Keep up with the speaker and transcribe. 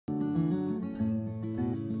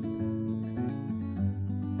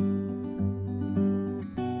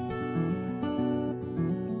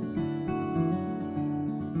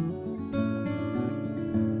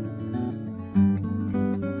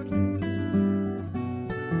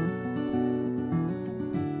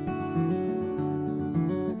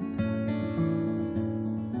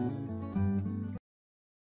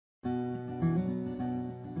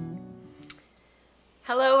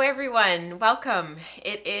Hello everyone, welcome.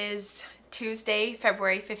 It is Tuesday,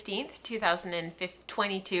 February 15th,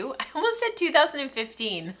 2022. I almost said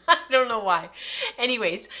 2015. I don't know why.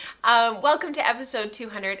 Anyways, welcome to episode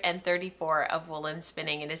 234 of Woolen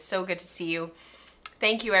Spinning. It is so good to see you.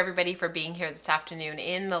 Thank you everybody for being here this afternoon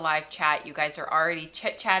in the live chat. You guys are already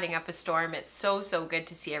chit-chatting up a storm. It's so good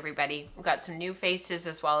to see everybody. We've got some new faces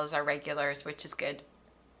as well as our regulars, which is good.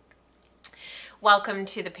 Welcome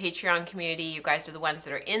to the Patreon community. You guys are the ones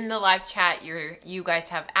that are in the live chat. You guys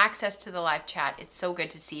have access to the live chat. It's so good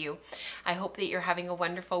to see you. I hope that you're having a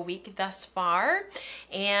wonderful week thus far.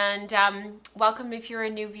 And welcome if you're a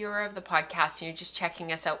new viewer of the podcast and you're just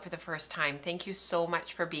checking us out for the first time. Thank you so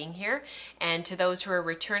much for being here. And to those who are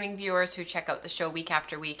returning viewers who check out the show week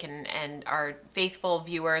after week and are faithful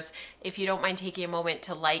viewers, if you don't mind taking a moment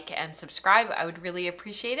to like and subscribe, I would really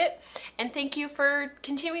appreciate it. And thank you for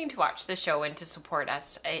continuing to watch the show and to support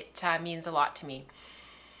us. It means a lot to me.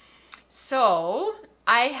 So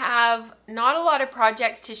I have not a lot of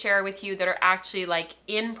projects to share with you that are actually like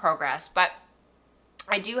in progress, but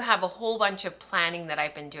I do have a whole bunch of planning that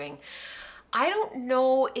I've been doing. I don't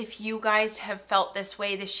know if you guys have felt this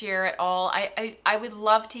way this year at all. I would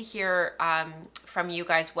love to hear from you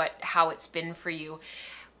guys how it's been for you.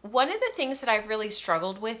 One of the things that I've really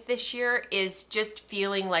struggled with this year is just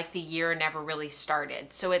feeling like the year never really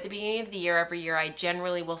started. So at the beginning of the year, every year, I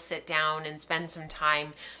generally will sit down and spend some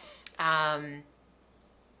time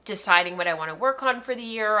deciding what I want to work on for the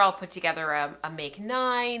year. I'll put together a Make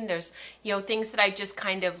 9. There's, things that I just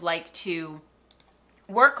kind of like to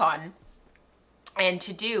work on and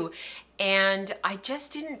to do. And I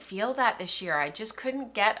just didn't feel that this year. I just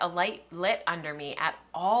couldn't get a light lit under me at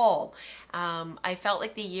all. I felt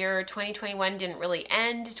like the year 2021 didn't really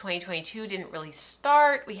end. 2022 didn't really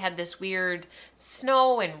start. We had this weird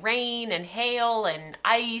snow and rain and hail and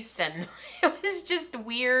ice, and it was just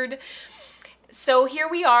weird. So here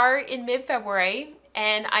we are in mid-February,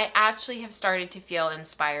 and I actually have started to feel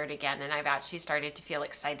inspired again, and I've actually started to feel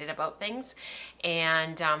excited about things.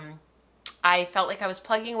 And I felt like I was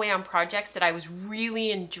plugging away on projects that I was really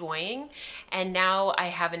enjoying, and now I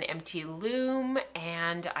have an empty loom,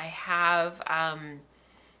 and I have,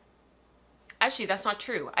 actually that's not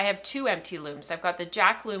true. I have two empty looms. I've got the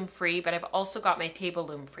jack loom free, but I've also got my table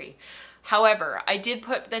loom free. However, I did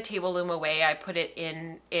put the table loom away. I put it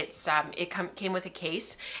in, it came with a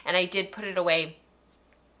case, and I did put it away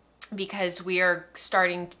because we are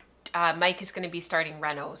starting Mike is going to be starting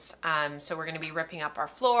renos. So we're going to be ripping up our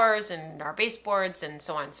floors and our baseboards and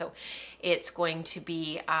so on. So it's going to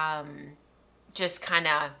be just kind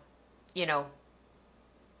of, it's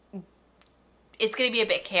going to be a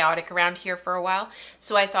bit chaotic around here for a while.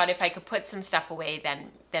 So I thought if I could put some stuff away,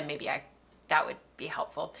 then maybe that would be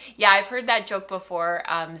helpful. Yeah, I've heard that joke before,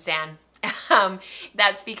 Zan.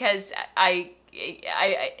 That's because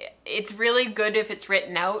it's really good if it's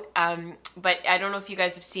written out, but I don't know if you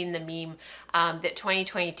guys have seen the meme that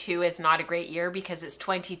 2022 is not a great year because it's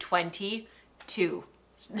 2022.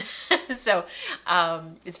 So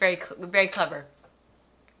it's very clever.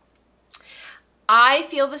 I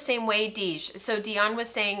feel the same way, Deej. So Dion was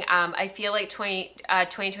saying, I feel like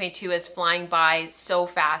 2022 is flying by so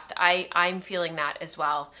fast. I'm feeling that as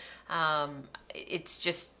well. It's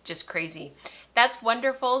just crazy. That's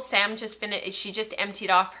wonderful. Sam just finished. She just emptied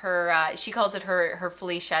off her. She calls it her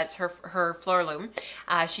Felicia. It's her floor loom.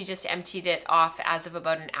 She just emptied it off as of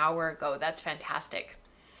about an hour ago. That's fantastic.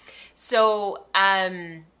 So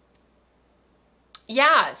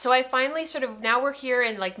yeah. So I finally now we're here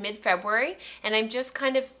in like mid-February, and I'm just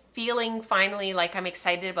kind of feeling finally like I'm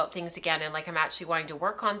excited about things again, and like I'm actually wanting to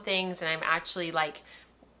work on things, and I'm actually like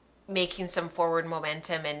making some forward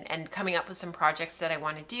momentum and coming up with some projects that I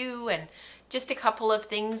want to do, and just a couple of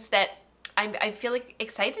things that I feel like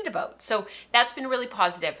excited about. So that's been really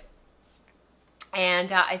positive.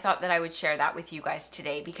 And I thought that I would share that with you guys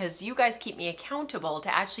today because you guys keep me accountable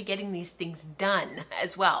to actually getting these things done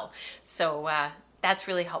as well. So that's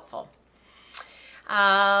really helpful.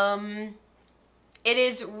 It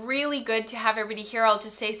is really good to have everybody here. I'll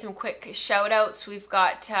just say some quick shout outs. We've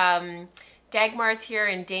got Dagmar's here,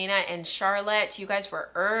 and Dana and Charlotte. You guys were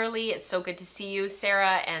early. It's so good to see you.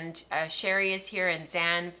 Sarah and Sherry is here, and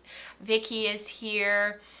Zan. Vicky is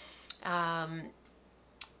here.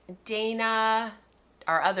 Dana,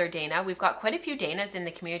 our other Dana. We've got quite a few Danas in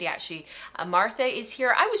the community, actually. Martha is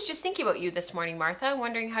here. I was just thinking about you this morning, Martha,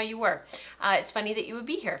 wondering how you were. It's funny that you would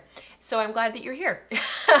be here. So I'm glad that you're here.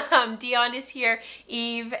 Dion is here,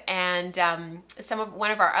 Eve, and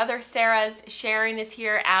one of our other Sarahs. Sharon is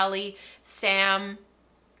here, Allie, Sam,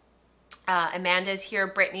 Amanda's here,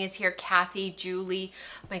 Brittany is here, Kathy, Julie,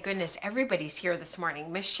 my goodness, everybody's here this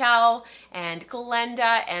morning. Michelle and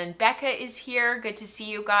Glenda and Becca is here. Good to see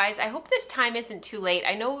you guys. I hope this time isn't too late.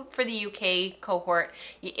 I know for the UK cohort,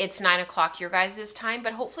 it's 9 o'clock your guys' time,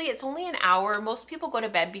 but hopefully it's only an hour. Most people go to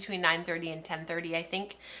bed between 9:30 and 10:30, I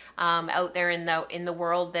think, out there in the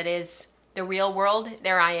world that is the real world.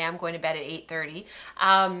 There I am going to bed at 8:30.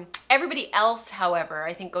 Everybody else, however,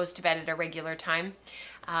 I think goes to bed at a regular time.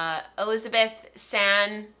 Elizabeth,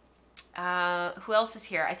 San, who else is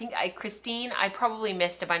here? I think Christine. I probably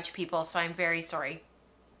missed a bunch of people, so I'm very sorry.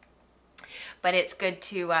 But it's good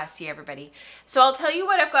to see everybody. So I'll tell you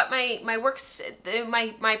what I've got my works,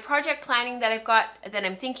 my project planning that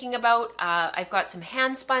I'm thinking about. I've got some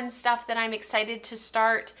hand spun stuff that I'm excited to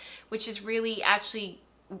start, which is really actually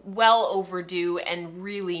well overdue and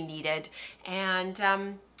really needed.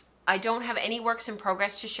 And I don't have any works in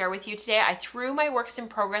progress to share with you today. I threw my works in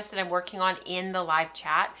progress that I'm working on in the live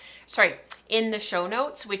chat, in the show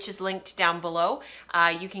notes, which is linked down below.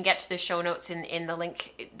 You can get to the show notes in the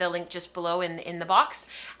link just below in the box.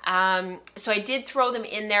 So I did throw them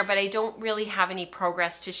in there, but I don't really have any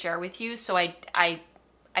progress to share with you. So I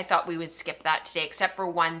thought we would skip that today, except for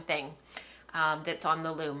one thing that's on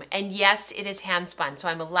the loom. And yes, it is hand spun, so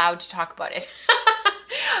I'm allowed to talk about it.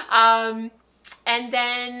 And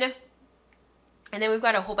then we've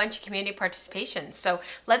got a whole bunch of community participation. So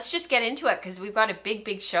let's just get into it because we've got a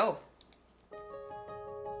big show.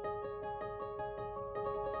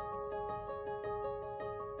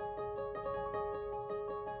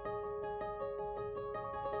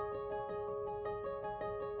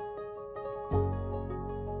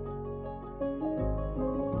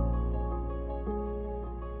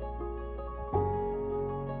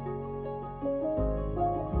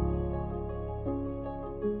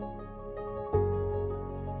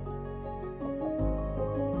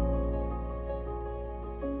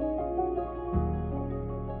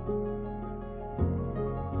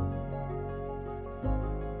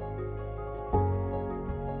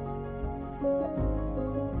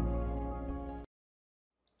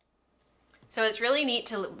 So it's really neat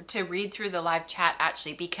to read through the live chat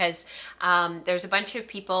actually, because there's a bunch of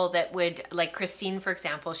people that would, like Christine, for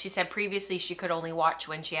example, she said previously she could only watch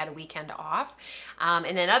when she had a weekend off.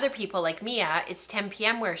 And then other people like Mia, it's 10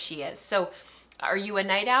 p.m. where she is. So are you a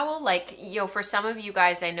night owl? Like, for some of you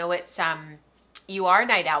guys, I know it's, you are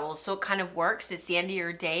night owls, so it kind of works. It's the end of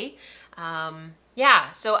your day. Yeah,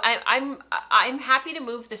 so I'm happy to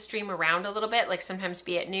move the stream around a little bit, like sometimes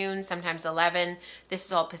be at noon, sometimes 11. This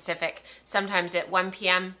is all Pacific. Sometimes at 1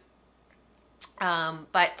 p.m.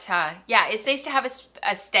 Yeah, it's nice to have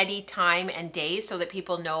a steady time and day so that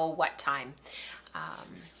people know what time.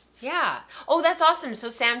 Yeah. Oh, that's awesome. So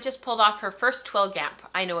Sam just pulled off her first twill gap.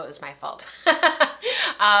 I know it was my fault.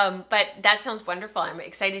 But that sounds wonderful. I'm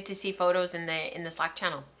excited to see photos in the Slack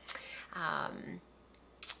channel.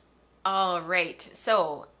 All right,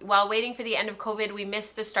 so while waiting for the end of COVID, we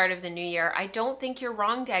missed the start of the new year. I don't think you're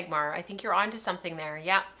wrong, Dagmar. I think you're onto something there.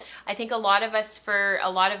 Yeah, I think a lot of us, for a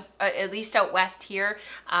lot of, at least out west here,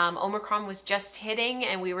 Omicron was just hitting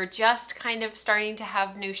and we were just kind of starting to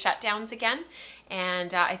have new shutdowns again.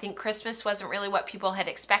 And I think Christmas wasn't really what people had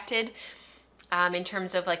expected in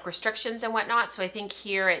terms of like restrictions and whatnot. So I think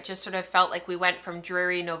here it just sort of felt like we went from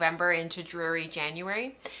dreary November into dreary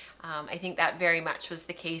January. I think that very much was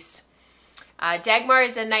the case. Dagmar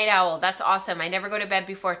is a night owl. That's awesome. I never go to bed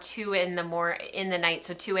before 2 in the night,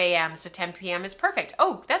 so 2 a.m. So 10 p.m. is perfect.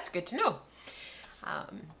 Oh, that's good to know.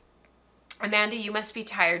 Amanda, you must be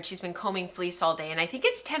tired. She's been combing fleece all day. And I think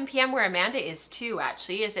it's 10 p.m. where Amanda is too,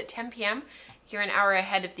 actually. Is it 10 p.m.? You're an hour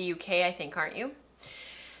ahead of the UK, I think, aren't you?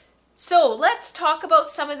 So let's talk about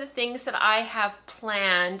some of the things that I have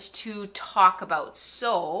planned to talk about.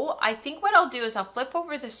 So I think what I'll do is I'll flip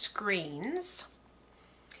over the screens.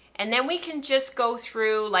 And then we can just go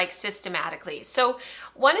through like systematically. So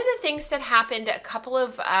one of the things that happened a couple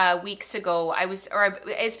of weeks ago,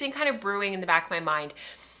 it's been kind of brewing in the back of my mind.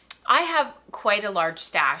 I have quite a large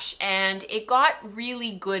stash and it got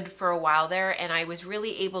really good for a while there and I was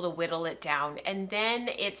really able to whittle it down, and then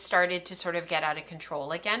it started to sort of get out of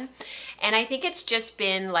control again. And I think it's just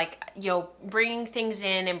been like, bringing things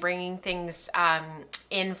in and bringing things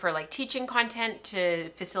in for like teaching content to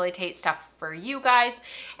facilitate stuff for you guys.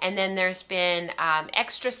 And then there's been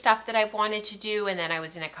extra stuff that I've wanted to do. And then I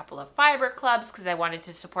was in a couple of fiber clubs because I wanted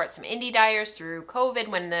to support some indie dyers through COVID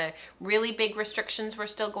when the really big restrictions were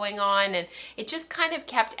still going on. And it just kind of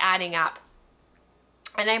kept adding up.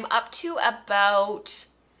 And I'm up to about,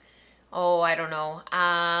 I don't know,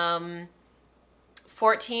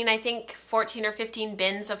 14, I think 14 or 15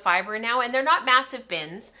 bins of fiber now. And they're not massive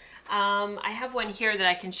bins. I have one here that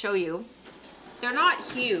I can show you. They're not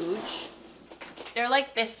huge. They're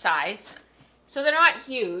like this size. So they're not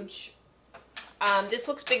huge. This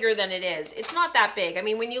looks bigger than it is. It's not that big. I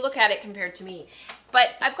mean, when you look at it compared to me.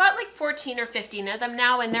 But I've got like 14 or 15 of them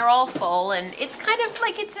now, and they're all full, and it's kind of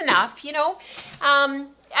like it's enough, you know. I'm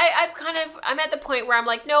at the point where I'm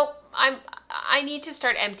like, nope, I need to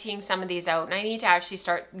start emptying some of these out, and I need to actually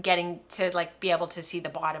start getting to like be able to see the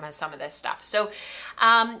bottom of some of this stuff. So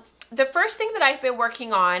the first thing that I've been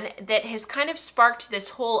working on that has kind of sparked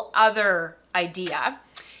this whole other idea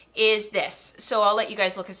is this. So I'll let you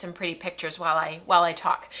guys look at some pretty pictures while I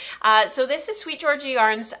talk. So this is Sweet Georgia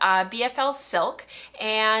Yarns BFL Silk,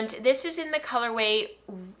 and this is in the colorway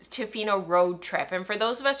Tofino Road Trip. And for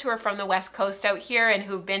those of us who are from the West Coast out here and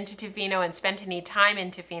who've been to Tofino and spent any time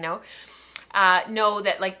in Tofino, know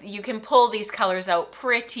that like you can pull these colors out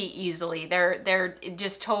pretty easily. They're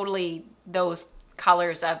just totally those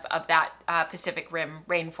colors of that Pacific Rim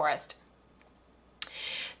rainforest.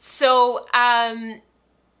 So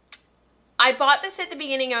I bought this at the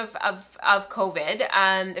beginning of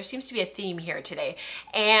COVID. There seems to be a theme here today.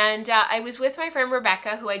 And I was with my friend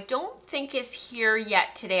Rebecca, who I don't think is here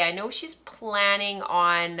yet today. I know she's planning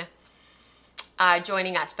on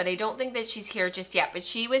joining us, but I don't think that she's here just yet. But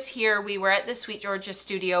she was here. We were at the Sweet Georgia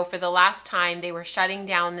studio for the last time. They were shutting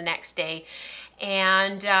down the next day.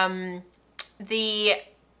 And that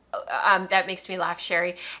makes me laugh,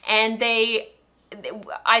 Sherry. And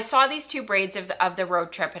I saw these two braids of the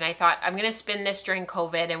road trip, and I thought, I'm going to spin this during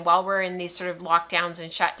COVID and while we're in these sort of lockdowns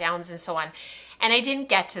and shutdowns and so on. And I didn't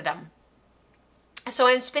get to them. So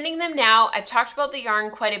I'm spinning them now. I've talked about the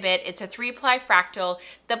yarn quite a bit. It's a 3-ply fractal.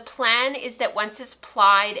 The plan is that once it's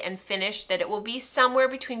plied and finished, that it will be somewhere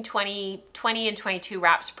between 20 and 22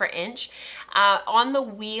 wraps per inch. On the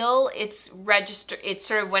wheel, it's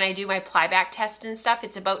sort of when I do my ply back test and stuff,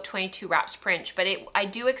 it's about 22 wraps per inch, but I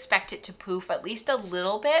do expect it to poof at least a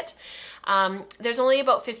little bit. There's only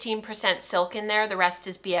about 15% silk in there. The rest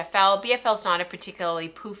is BFL. BFL is not a particularly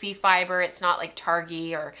poofy fiber. It's not like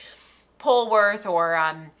Targhee or Polworth or,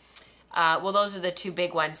 well, those are the two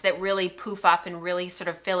big ones that really poof up and really sort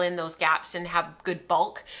of fill in those gaps and have good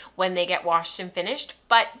bulk when they get washed and finished.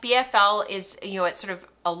 But BFL is, you know, it's sort of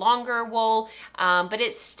a longer wool, but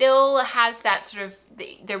it still has that sort of,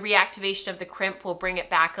 the reactivation of the crimp will bring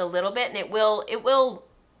it back a little bit, and there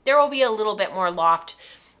will be a little bit more loft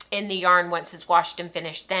in the yarn once it's washed and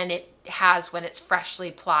finished than it has when it's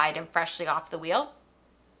freshly plied and freshly off the wheel.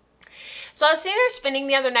 So I was sitting there spinning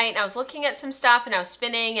the other night, and I was looking at some stuff, and I was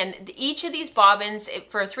spinning, and each of these bobbins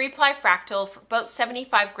for a 3-ply fractal, for about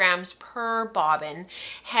 75 grams per bobbin,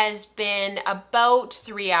 has been about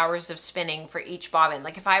 3 hours of spinning for each bobbin.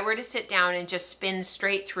 Like if I were to sit down and just spin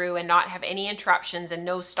straight through and not have any interruptions and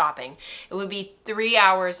no stopping, it would be 3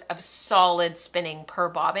 hours of solid spinning per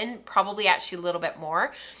bobbin, probably actually a little bit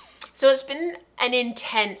more. So it's been an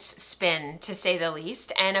intense spin, to say the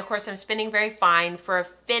least. And of course, I'm spinning very fine for a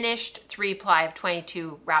finished 3-ply of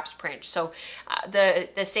 22 wraps per inch. So the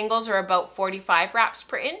singles are about 45 wraps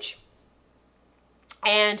per inch.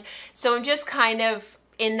 And so I'm just kind of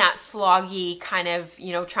in that sloggy kind of,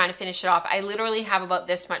 you know, trying to finish it off. I literally have about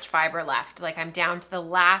this much fiber left. Like I'm down to the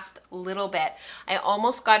last little bit. I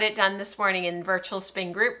almost got it done this morning in virtual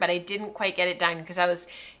spin group, but I didn't quite get it done because I was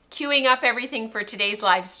queuing up everything for today's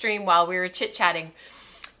live stream while we were chit-chatting.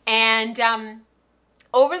 And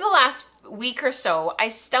over the last week or so, I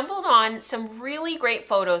stumbled on some really great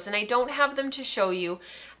photos, and I don't have them to show you,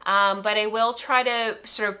 but I will try to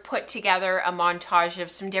sort of put together a montage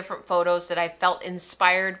of some different photos that I felt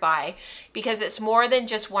inspired by, because it's more than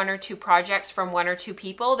just 1 or 2 projects from 1 or 2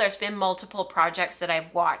 people. There's been multiple projects that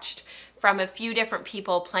I've watched from a few different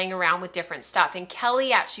people playing around with different stuff. And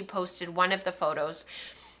Kelly actually posted one of the photos.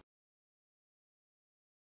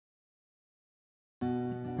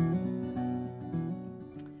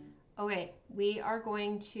 Okay, we are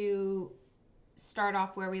going to start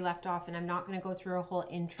off where we left off, and I'm not going to go through a whole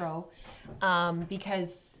intro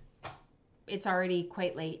because it's already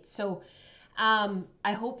quite late. So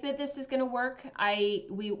I hope that this is going to work.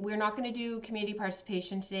 We're not going to do community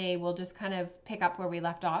participation today. We'll just kind of pick up where we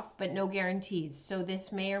left off, but no guarantees. So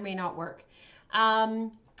this may or may not work.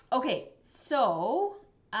 Okay, so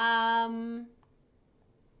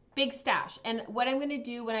big stash. And what I'm going to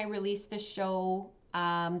do when I release the show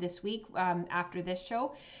this week, after this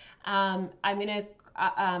show, I'm gonna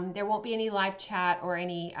there won't be any live chat or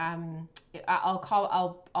any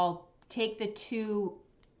I'll take the 2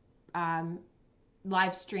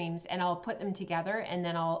 live streams, and I'll put them together and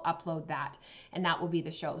then I'll upload that, and that will be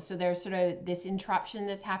the show. So there's sort of this interruption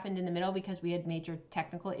that's happened in the middle because we had major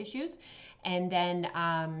technical issues, and then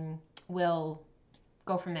we'll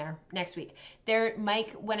go from there next week.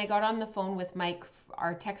 Mike, when I got on the phone with Mike,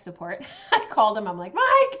 our tech support, I called him, I'm like,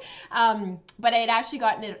 Mike, but I had actually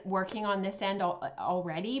gotten it working on this end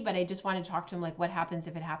already, but I just wanted to talk to him, like, what happens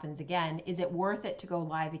if it happens again? Is it worth it to go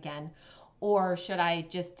live again? Or should I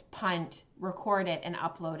just punt, record it, and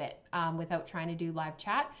upload it without trying to do live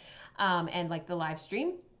chat and like the live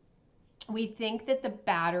stream? We think that the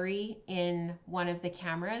battery in one of the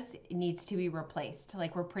cameras needs to be replaced.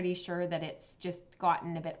 Like, we're pretty sure that it's just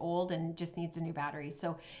gotten a bit old and just needs a new battery.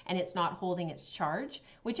 So, and it's not holding its charge,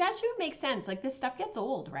 which actually would make sense. Like, this stuff gets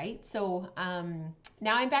old, right? So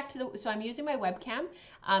now I'm back to so I'm using my webcam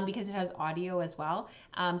because it has audio as well.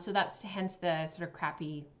 So that's hence the sort of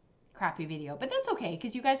crappy video, but that's okay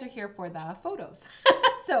because you guys are here for the photos.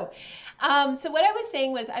 So what I was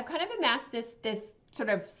saying was I've kind of amassed this sort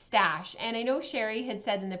of stash, and I know Sherry had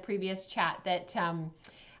said in the previous chat that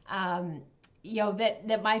you know,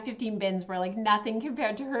 that my 15 bins were like nothing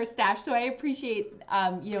compared to her stash. So I appreciate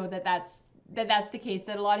you know, that's the case,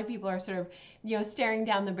 that a lot of people are sort of, you know, staring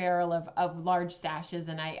down the barrel of large stashes,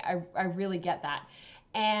 and I really get that.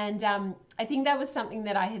 And I think that was something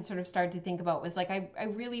that I had sort of started to think about, was like, I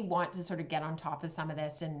really want to sort of get on top of some of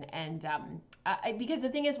this, and because the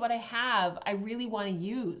thing is, what I have, I really want to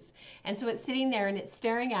use, and so it's sitting there and it's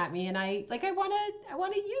staring at me, and I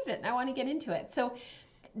want to use it, and I want to get into it. So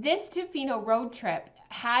this Tofino road trip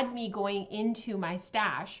had me going into my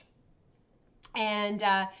stash and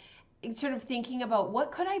sort of thinking about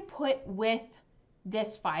what could I put with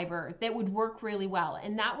this fiber that would work really well.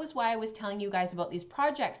 And that was why I was telling you guys about these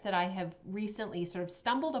projects that I have recently sort of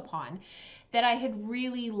stumbled upon that I had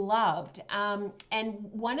really loved. And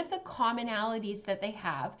one of the commonalities that they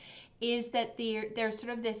have is that there's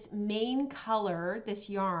sort of this main color, this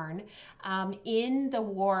yarn, in the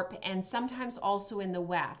warp and sometimes also in the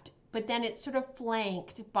weft, but then it's sort of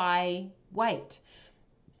flanked by white.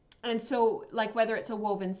 And so, like, whether it's a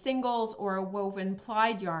woven singles or a woven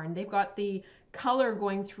plied yarn, they've got the color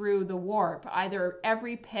going through the warp, either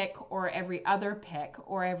every pick or every other pick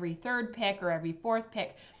or every third pick or every fourth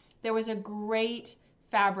pick. There was a great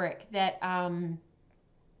fabric that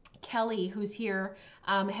Kelly, who's here,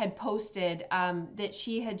 had posted that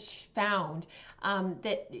she had found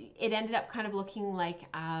that it ended up kind of looking like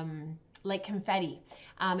confetti,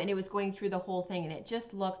 and it was going through the whole thing, and it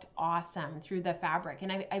just looked awesome through the fabric.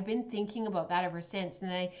 And I've been thinking about that ever since.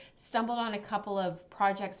 And I stumbled on a couple of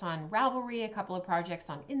projects on Ravelry, a couple of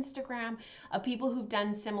projects on Instagram of people who've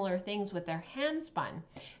done similar things with their hand spun.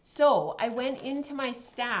 So I went into my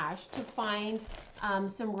stash to find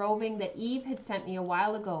some roving that Eve had sent me a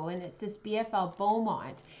while ago, and it's this BFL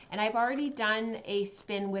Beaumont, and I've already done a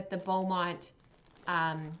spin with the Beaumont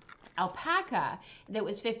alpaca that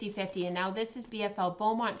was 50-50, and now this is BFL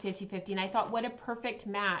Beaumont 50-50, and I thought, what a perfect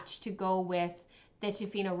match to go with the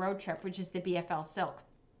Tofino road trip, which is the BFL silk.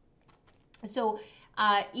 So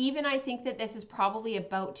even I think that this is probably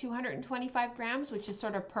about 225 grams, which is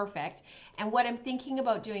sort of perfect. And what I'm thinking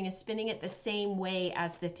about doing is spinning it the same way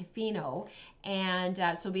as the Tofino, and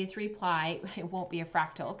so it'll be a 3-ply. It won't be a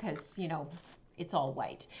fractal because, you know, it's all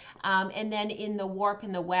white. And then in the warp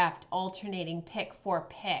and the weft, alternating pick for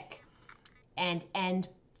pick and end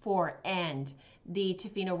for end, the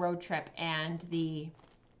Tofino road trip and the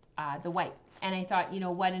white. And I thought, you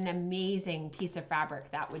know, what an amazing piece of fabric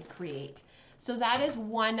that would create. So that is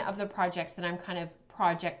one of the projects that I'm kind of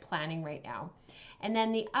project planning right now. And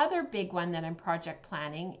then the other big one that I'm project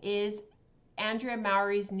planning is Andrea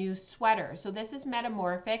Mowry's new sweater. So this is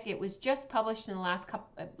Metamorphic. It was just published in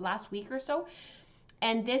the last week or so.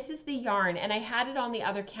 And this is the yarn, and I had it on the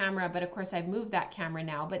other camera, but of course I've moved that camera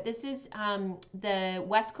now. But this is the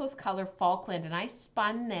West Coast Color Falkland, and I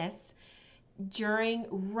spun this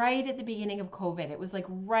right at the beginning of COVID. It was like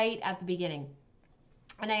right at the beginning.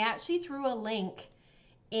 And I actually threw a link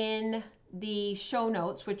in the show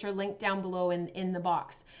notes, which are linked down below in the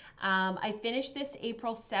box. I finished this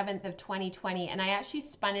April 7th of 2020, and I actually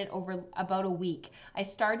spun it over about a week. I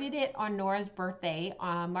started it on Nora's birthday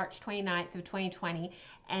on March 29th of 2020,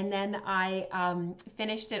 and then I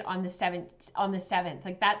finished it on the 7th.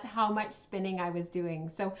 Like, that's how much spinning I was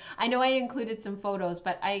doing. So I know I included some photos,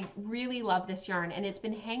 but I really love this yarn, and it's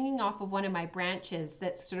been hanging off of one of my branches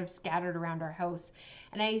that's sort of scattered around our house.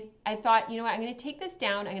 And I thought, you know what, I'm going to take this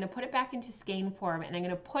down, I'm going to put it back into skein form, and I'm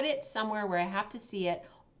going to put it somewhere where I have to see it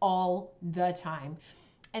all the time.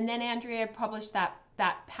 And then Andrea published that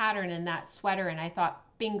pattern and that sweater, and I thought,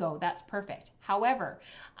 bingo, that's perfect. However,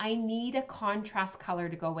 I need a contrast color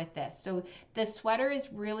to go with this. So the sweater is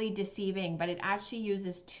really deceiving, but it actually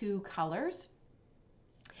uses 2 colors.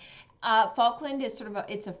 Falkland is sort of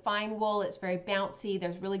it's a fine wool. It's very bouncy.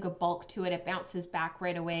 There's really good bulk to it. It bounces back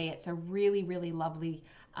right away. It's a really, really lovely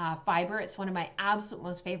fiber. It's one of my absolute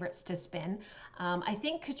most favorites to spin. I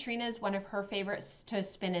think Katrina's one of her favorites to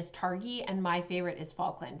spin is Targhee, and my favorite is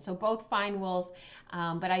Falkland. So both fine wools,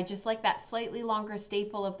 but I just like that slightly longer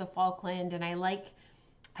staple of the Falkland, and I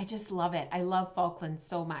just love it. I love Falkland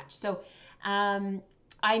so much. So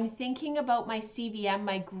I'm thinking about my CVM,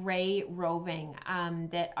 my gray roving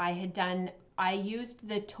that I had done. I used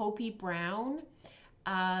the taupey brown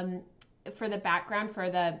for the background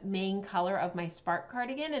for the main color of my Spark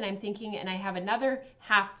cardigan. And I'm thinking, and I have another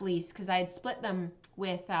half fleece because I had split them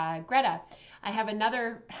with Greta. I have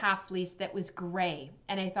another half fleece that was gray.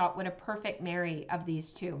 And I thought, what a perfect marry of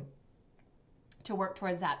these two to work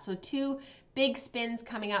towards that. So 2 big spins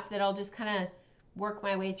coming up that I'll just kind of work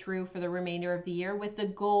my way through for the remainder of the year with the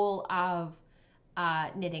goal of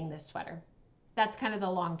knitting this sweater. That's kind of the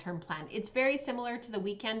long-term plan. It's very similar to the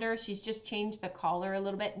Weekender. She's just changed the collar a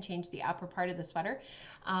little bit and changed the upper part of the sweater.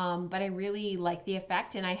 But I really like the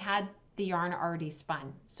effect, and I had the yarn already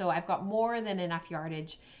spun. So I've got more than enough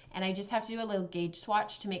yardage, and I just have to do a little gauge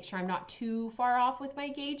swatch to make sure I'm not too far off with my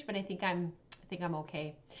gauge, but I think I'm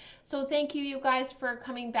okay. So thank you guys for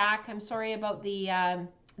coming back. I'm sorry about the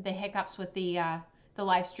hiccups with the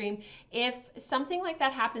live stream. If something like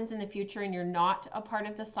that happens in the future and you're not a part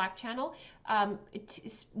of the Slack channel,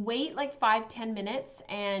 wait like 5-10 minutes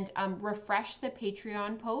and refresh the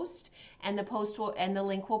Patreon post, and the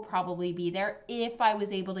link will probably be there if I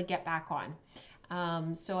was able to get back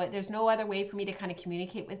on. So there's no other way for me to kind of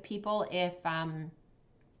communicate with people if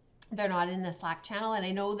they're not in the Slack channel. And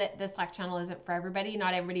I know that the Slack channel isn't for everybody.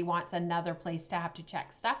 Not everybody wants another place to have to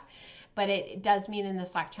check stuff. But it does mean in the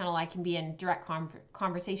Slack channel I can be in direct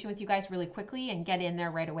conversation with you guys really quickly and get in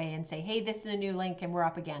there right away and say, hey, this is a new link and we're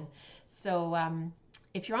up again. So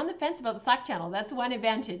if you're on the fence about the Slack channel, that's one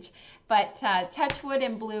advantage. But touch wood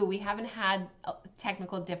and blue, we haven't had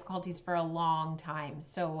technical difficulties for a long time.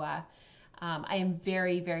 So I am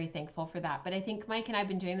very, very thankful for that. But I think Mike and I have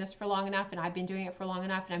been doing this for long enough, and I've been doing it for long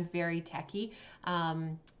enough, and I'm very techie,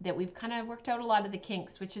 that we've kind of worked out a lot of the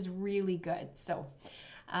kinks, which is really good. So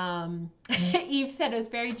Eve said it was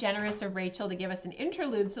very generous of Rachel to give us an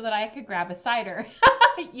interlude so that I could grab a cider.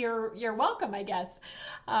 You're welcome, I guess.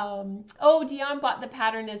 Oh, Dion bought the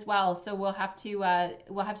pattern as well, so we'll have to do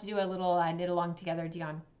a little knit along together,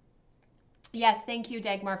 Dion. Yes, thank you,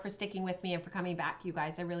 Dagmar, for sticking with me and for coming back, you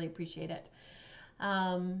guys. I really appreciate it.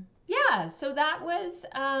 Yeah, so that was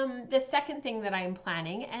the second thing that I am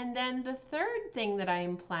planning, and then the third thing that I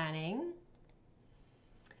am planning.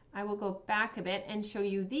 I will go back a bit and show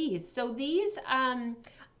you these. So these, I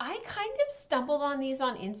kind of stumbled on these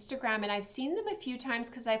on Instagram, and I've seen them a few times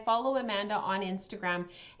because I follow Amanda on Instagram,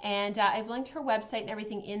 and I've linked her website and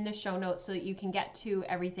everything in the show notes so that you can get to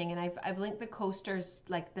everything. And I've linked the coasters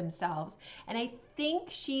like themselves. And I think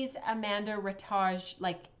she's Amanda Ratage,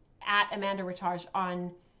 like at Amanda Ratage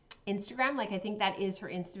on Instagram. Like I think that is her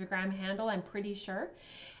Instagram handle, I'm pretty sure.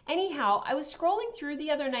 Anyhow, I was scrolling through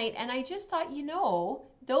the other night and I just thought, you know,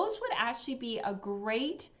 those would actually be a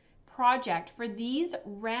great project for these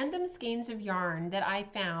random skeins of yarn that I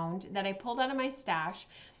found, that I pulled out of my stash.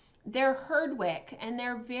 They're Herdwick and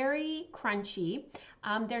they're very crunchy.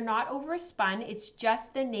 They're not overspun. It's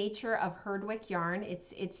just the nature of Herdwick yarn.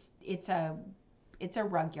 It's a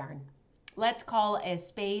rug yarn. Let's call a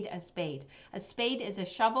spade a spade. A spade is a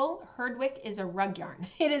shovel. Herdwick is a rug yarn.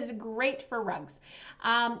 It is great for rugs.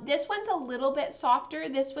 This one's a little bit softer.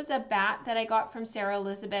 This was a bat that I got from Sarah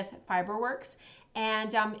Elizabeth Fiberworks.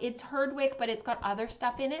 And it's Herdwick, but it's got other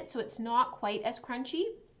stuff in it, so it's not quite as crunchy.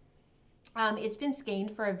 It's been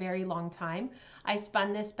skeined for a very long time. I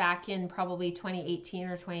spun this back in probably 2018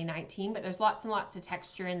 or 2019, but there's lots and lots of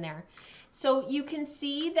texture in there. So you can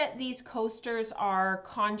see that these coasters are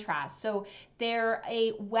contrast. So they're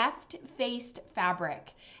a weft-faced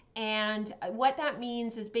fabric. And what that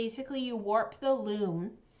means is basically you warp the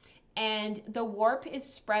loom, and the warp is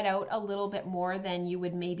spread out a little bit more than you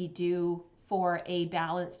would maybe do for a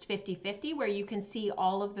balanced 50-50, where you can see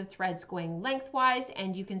all of the threads going lengthwise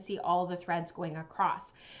and you can see all the threads going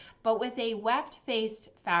across. But with a weft-faced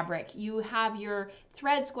fabric, you have your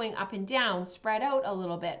threads going up and down spread out a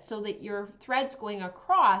little bit so that your threads going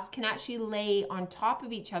across can actually lay on top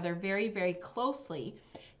of each other very, very closely.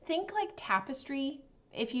 Think like tapestry.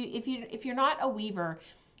 If you're not a weaver,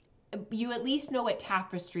 you at least know what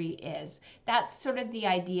tapestry is. That's sort of the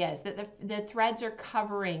idea, is that the threads are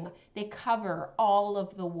they cover all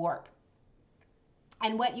of the warp.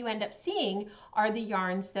 And what you end up seeing are the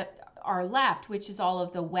yarns that are left, which is all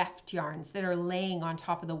of the weft yarns that are laying on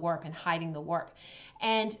top of the warp and hiding the warp.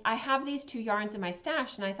 And I have these 2 yarns in my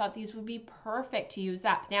stash, and I thought these would be perfect to use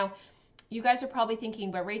up. Now, you guys are probably thinking,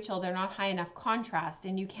 but Rachel, they're not high enough contrast,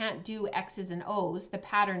 and you can't do X's and O's, the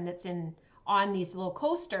pattern that's on these little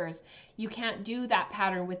coasters. You can't do that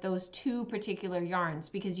pattern with those 2 particular yarns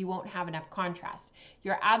because you won't have enough contrast.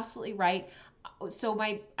 You're absolutely right. So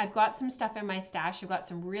I've got some stuff in my stash. I've got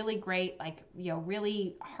some really great, like,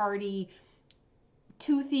 really hardy,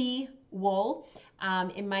 toothy wool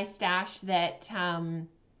in my stash that I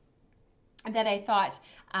thought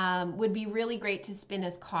would be really great to spin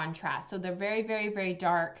as contrast. So they're very, very, very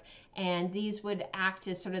dark, and these would act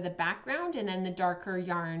as sort of the background, and then the darker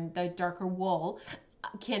yarn, the darker wool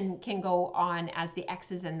can go on as the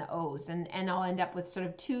X's and the O's, and I'll end up with sort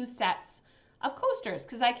of 2 sets of coasters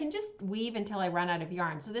because I can just weave until I run out of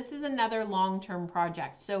yarn. So this is another long-term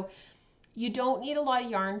project. So you don't need a lot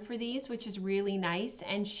of yarn for these, which is really nice.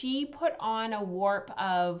 And she put on a warp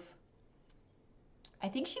of, I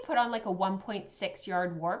think she put on like a 1.6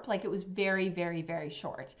 yard warp. Like, it was very, very, very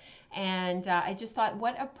short. And I just thought,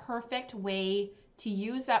 what a perfect way to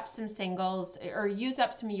use up some singles or use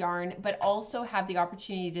up some yarn, but also have the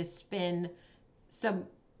opportunity to spin some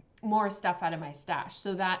more stuff out of my stash.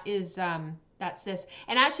 So that is, that's this.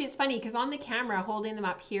 And actually it's funny because on the camera, holding them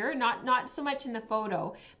up here, not so much in the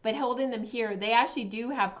photo, but holding them here, they actually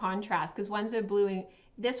do have contrast because one's a blue,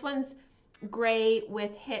 this one's gray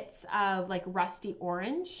with hits of like rusty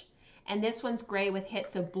orange, and this one's gray with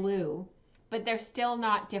hits of blue, but they're still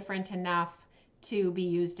not different enough to be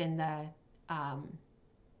used in the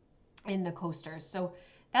coasters. So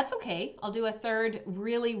that's okay. I'll do a third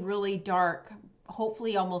really, really dark,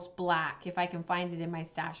 hopefully almost black, if I can find it in my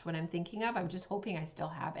stash. What I'm thinking of, I'm just hoping I still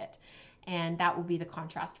have it, and that will be the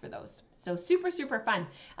contrast for those. So super, super fun.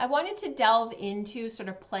 I wanted to delve into sort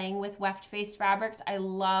of playing with weft face fabrics. I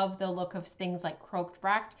love the look of things like croquet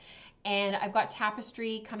bract, and I've got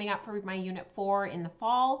tapestry coming up for my unit 4 in the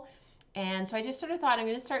fall. And so I just sort of thought I'm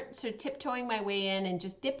going to start sort of tiptoeing my way in and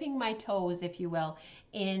just dipping my toes, if you will,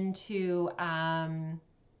 into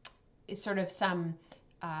sort of some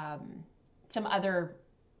other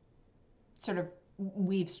sort of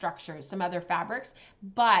weave structures, some other fabrics,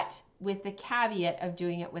 but with the caveat of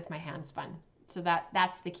doing it with my hand spun. So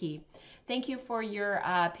that's the key. Thank you for your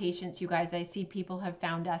patience, you guys. I see people have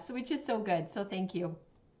found us, which is so good. So thank you.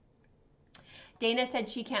 Dana said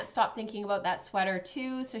she can't stop thinking about that sweater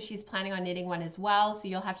too, so she's planning on knitting one as well. So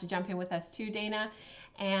you'll have to jump in with us too, Dana.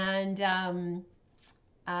 And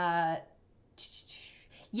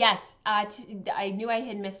yes, I knew I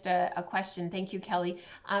had missed a question. Thank you, Kelly.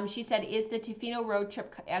 She said, is the Tofino Road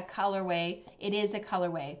Trip a colorway? It is a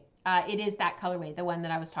colorway. It is that colorway, the one that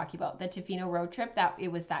I was talking about. The Tofino Road Trip,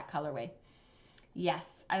 it was that colorway.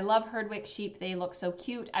 Yes, I love Herdwick sheep. They look so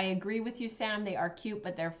cute. I agree with you, Sam. They are cute,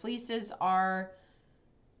 but their fleeces are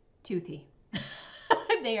toothy.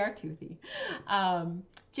 They are toothy.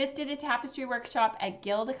 Just did a tapestry workshop at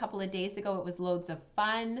Guild a couple of days ago. It was loads of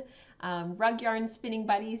fun. Rug yarn spinning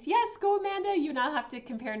buddies. Yes, go Amanda. You now have to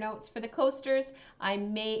compare notes for the coasters.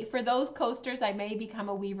 For those coasters, I may become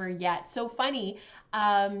a weaver yet. So funny.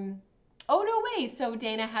 Oh, no way. So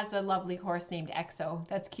Dana has a lovely horse named Exo.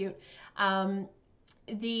 That's cute.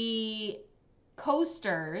 The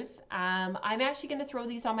coasters, I'm actually going to throw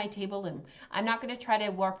these on my table loom. I'm not going to try to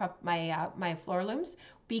warp up my floor looms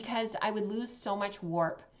because I would lose so much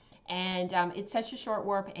warp. And it's such a short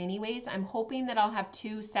warp anyways. I'm hoping that I'll have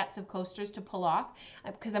 2 sets of coasters to pull off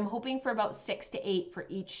because I'm hoping for about 6 to 8 for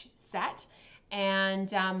each set.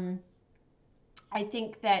 And I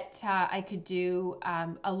think that I could do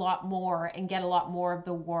a lot more and get a lot more of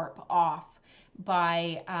the warp off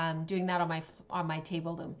by doing that on my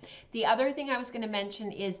table loom. The other thing I was going to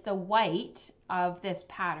mention is the white of this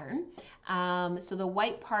pattern. So the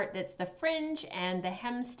white part, that's the fringe and the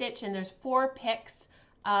hem stitch, and there's 4 picks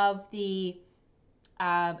of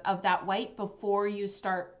that white before you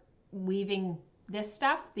start weaving this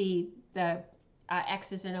stuff, the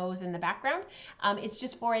X's and O's in the background. It's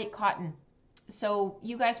just 4/8 cotton. So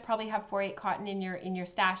you guys probably have 4/8 cotton in your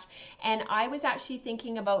stash. And I was actually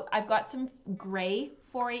thinking about, I've got some gray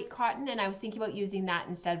 4/8 cotton, and I was thinking about using that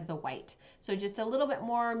instead of the white. So just a little bit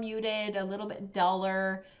more muted, a little bit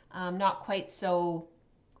duller, not quite so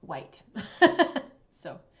white.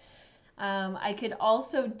 So I could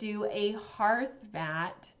also do a heart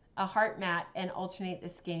mat and alternate the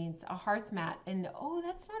skeins. A hearth mat, and oh,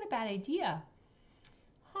 that's not a bad idea.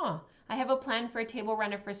 Huh. have a plan for a table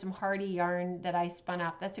runner for some hardy yarn that I spun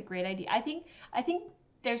up. That's a great idea. I think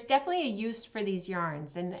there's definitely a use for these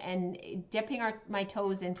yarns, and dipping my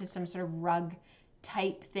toes into some sort of rug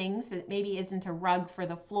type things that maybe isn't a rug for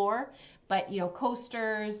the floor, but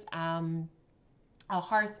coasters, a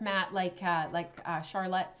hearth mat like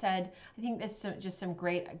Charlotte said. I think there's just some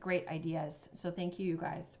great ideas. So thank you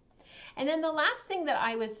guys. And then the last thing that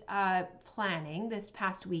I was planning this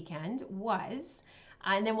past weekend was,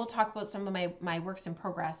 and then we'll talk about some of my works in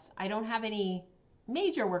progress. I don't have any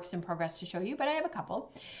major works in progress to show you, but I have a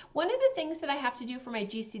couple. One of the things that I have to do for my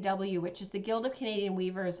GCW, which is the Guild of Canadian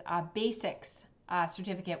Weavers Basics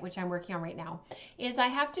certificate, which I'm working on right now, is I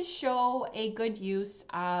have to show a good use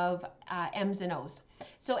of M's and O's.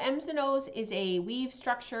 So M's and O's is a weave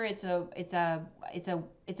structure. It's a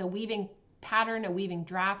weaving pattern, a weaving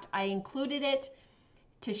draft. I included it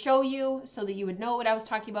to show you so that you would know what I was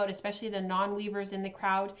talking about, especially the non-weavers in the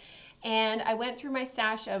crowd. And I went through my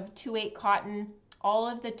stash of 2/8 cotton, all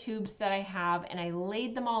of the tubes that I have, and I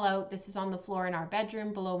laid them all out. This is on the floor in our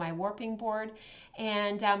bedroom below my warping board.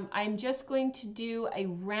 And I'm just going to do a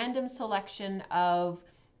random selection of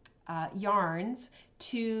yarns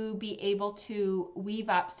to be able to weave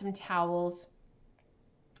up some towels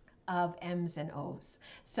of M's and O's.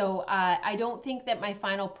 So I don't think that my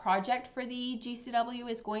final project for the GCW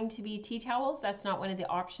is going to be tea towels. That's not one of the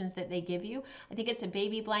options that they give you. I think it's a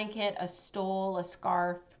baby blanket, a stole, a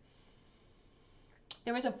scarf.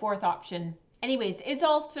 There was a fourth option. Anyways, it's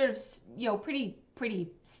all sort of,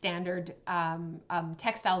 pretty standard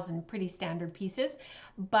textiles and pretty standard pieces.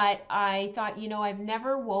 But I thought, I've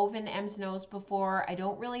never woven M's and O's before. I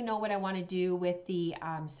don't really know what I want to do with the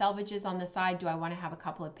selvages on the side. Do I want to have a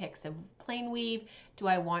couple of picks of plain weave? Do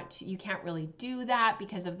I want to? You can't really do that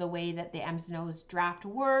because of the way that the M's and O's draft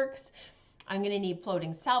works. I'm going to need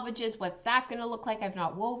floating selvages. What's that going to look like? I've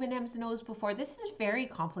not woven M's and O's before. This is very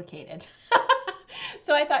complicated.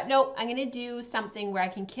 So I thought, no, I'm going to do something where I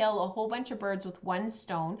can kill a whole bunch of birds with one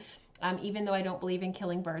stone, even though I don't believe in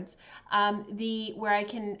killing birds. Where I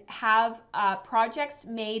can have projects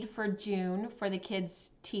made for June for the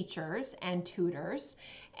kids' teachers and tutors,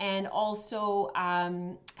 and also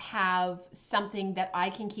have something that I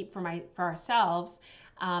can keep for ourselves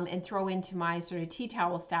and throw into my sort of tea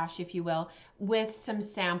towel stash, if you will, with some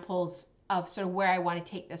samples of sort of where I want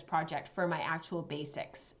to take this project for my actual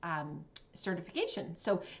basics certification.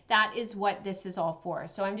 So that is what this is all for.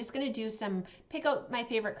 So I'm just going to pick out my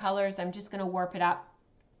favorite colors. I'm just going to warp it up,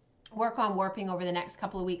 work on warping over the next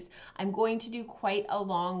couple of weeks. I'm going to do quite a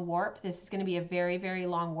long warp. This is going to be a very, very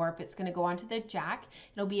long warp. It's going to go onto the jack.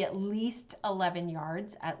 It'll be at least 11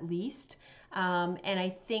 yards, at least. And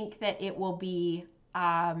I think that it will be,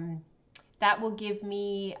 that will give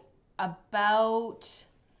me about,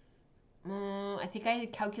 I think I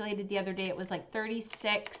had calculated the other day, it was like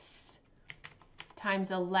 36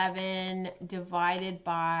 times 11 divided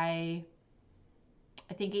by,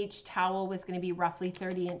 I think each towel was going to be roughly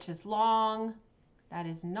 30 inches long. That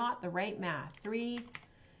is not the right math. 3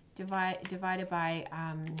 divided by,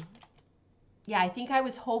 I think I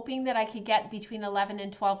was hoping that I could get between 11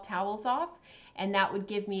 and 12 towels off, and that would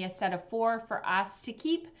give me a set of 4 for us to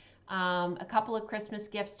keep. A couple of Christmas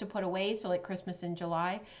gifts to put away, so like Christmas in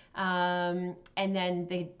July, and then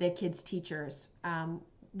the kids' teachers,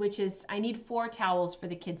 which is, I need 4 towels for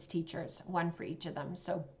the kids' teachers, 1 for each of them.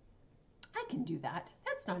 So I can do that.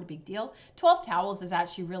 That's not a big deal. 12 towels is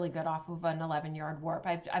actually really good off of an 11-yard warp.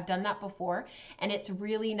 I've done that before, and it's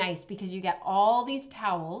really nice because you get all these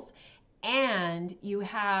towels, and you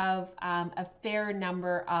have a fair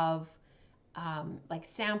number of like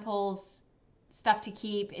samples, stuff to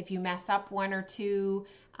keep. If you mess up 1 or 2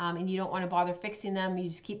 and you don't want to bother fixing them, you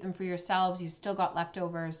just keep them for yourselves. You've still got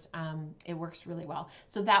leftovers. It works really well.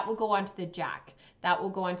 So that will go onto the jack. That will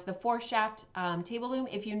go onto the 4-shaft table loom.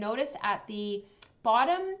 If you notice at the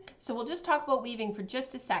bottom, so we'll just talk about weaving for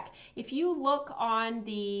just a sec. If you look on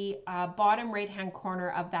the bottom right-hand corner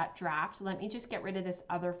of that draft, let me just get rid of this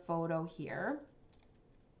other photo here.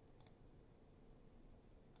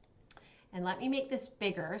 And let me make this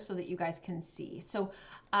bigger so that you guys can see. So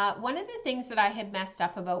one of the things that I had messed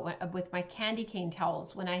up about with my candy cane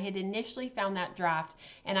towels, when I had initially found that draft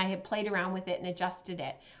and I had played around with it and adjusted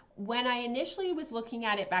it, when I initially was looking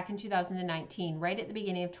at it back in 2019, right at the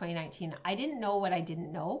beginning of 2019, I didn't know what I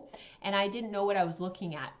didn't know, and I didn't know what I was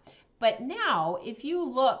looking at. But now, if you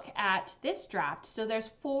look at this draft, so there's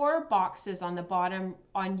 4 boxes on the bottom,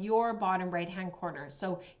 on your bottom right-hand corner.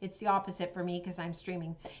 So it's the opposite for me because I'm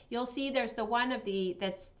streaming. You'll see there's the one of the,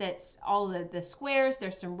 that's all the squares,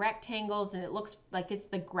 there's some rectangles, and it looks like it's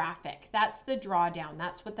the graphic. That's the drawdown.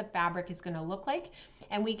 That's what the fabric is going to look like.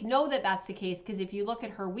 And we know that that's the case because if you look at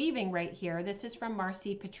her weaving right here, this is from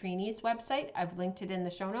Marcy Petrini's website. I've linked it in the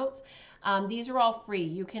show notes. These are all free.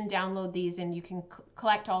 You can download these and you can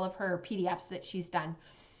collect all of her PDFs that she's done.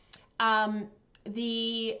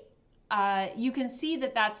 You can see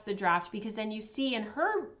that that's the draft because then you see in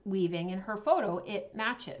her weaving, in her photo, it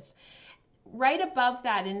matches. Right above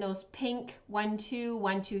that in those pink 1, 2,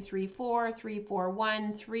 1, 2, 3, 4, 3, 4,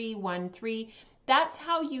 1, 3, 1, 3, that's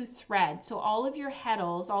how you thread. So all of your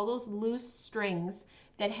heddles, all those loose strings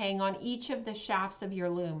that hang on each of the shafts of your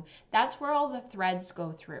loom, that's where all the threads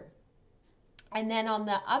go through. And then on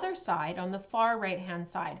the other side, on the far right hand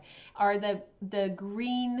side, are the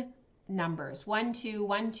green numbers. 1, 2,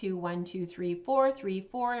 1, 2, 1, 2, 3, 4, 3,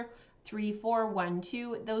 4, 3, 4, 1,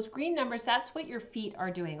 2. Those green numbers, that's what your feet are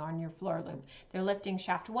doing on your floor loom. They're lifting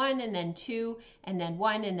shaft 1 and then 2 and then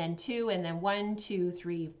 1 and then 2 and then 1, 2,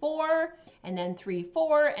 3, 4 and then 3,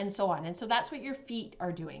 4 and so on. And so that's what your feet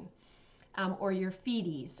are doing. Or your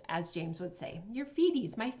feeties, as James would say. Your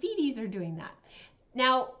feeties, my feeties are doing that.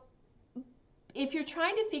 Now, if you're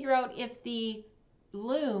trying to figure out if the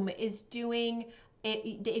loom is doing,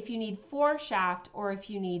 if you need 4 shaft or if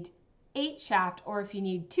you need 8 shaft or if you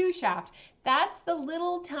need 2 shaft, that's the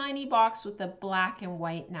little tiny box with the black and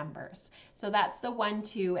white numbers. So that's the 1,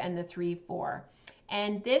 2 and the 3, 4.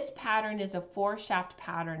 And this pattern is a 4 shaft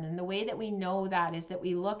pattern. And the way that we know that is that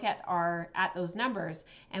we look at those numbers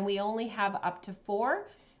and we only have up to 4.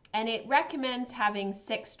 And it recommends having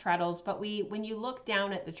 6 treadles, but when you look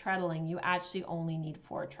down at the treadling, you actually only need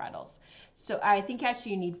 4 treadles. So I think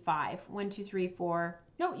actually you need 5. 1, 2, 3, 4.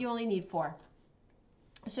 No, you only need 4.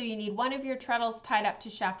 So you need one of your treadles tied up to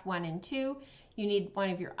shaft 1 and 2. You need one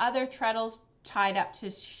of your other treadles tied up to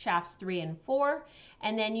shafts 3 and 4.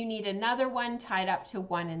 And then you need another one tied up to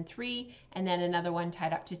 1 and 3. And then another one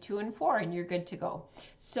tied up to 2 and 4. And you're good to go.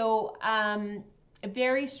 So,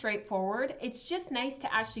 very straightforward. It's just nice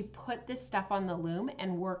to actually put this stuff on the loom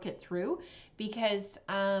and work it through because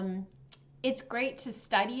it's great to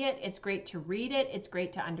study it, it's great to read it, it's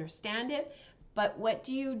great to understand it, but what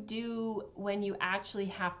do you do when you actually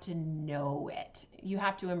have to know it? You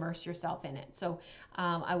have to immerse yourself in it. So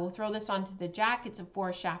I will throw this onto the jack. It's a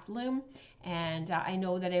 4 shaft loom. And I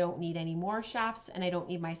know that I don't need any more shafts and I don't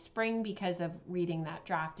need my spring because of reading that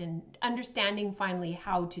draft and understanding finally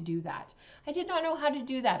how to do that. I did not know how to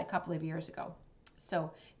do that a couple of years ago.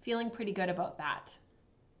 So feeling pretty good about that.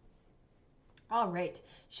 All right,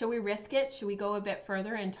 shall we risk it? Should we go a bit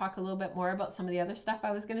further and talk a little bit more about some of the other stuff I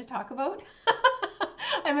was going to talk about?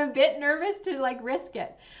 I'm a bit nervous to risk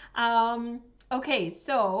it. Okay,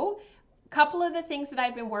 so couple of the things that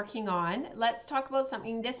I've been working on. Let's talk about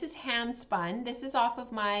something. This is hand spun. This is off of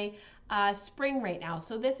my spring right now.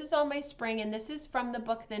 So this is on my spring and this is from the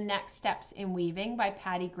book The Next Steps in Weaving by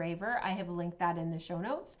Patty Graver. I have linked that in the show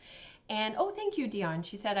notes. And oh, thank you, Dion.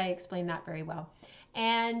 She said I explained that very well.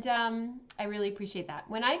 And I really appreciate that.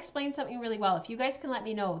 When I explain something really well, if you guys can let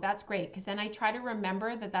me know, that's great because then I try to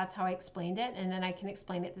remember that that's how I explained it and then I can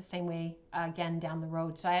explain it the same way again down the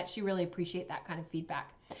road. So I actually really appreciate that kind of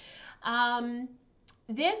feedback.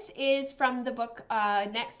 This is from the book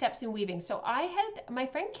Next Steps in Weaving. So I had my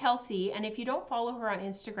friend Kelsey, and if you don't follow her on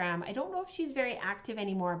Instagram, I don't know if she's very active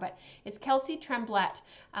anymore, but it's Kelsey Tremblett,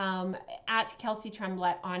 at Kelsey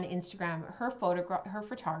Tremblett on Instagram. Her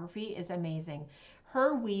photography is amazing.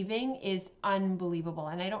 Her weaving is unbelievable,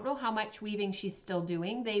 and I don't know how much weaving she's still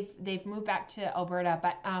doing. They've moved back to Alberta,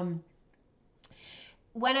 but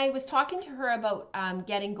when I was talking to her about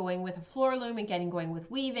getting going with a floor loom and getting going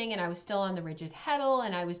with weaving, and I was still on the rigid heddle,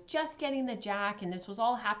 and I was just getting the jack, and this was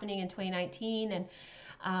all happening in 2019, and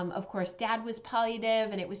of course Dad was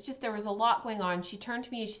palliative, and it was just, there was a lot going on. She turned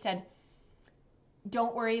to me and she said,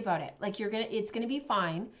 "Don't worry about it. It's gonna be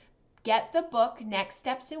fine. Get the book Next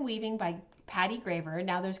Steps in Weaving by Patty Graver."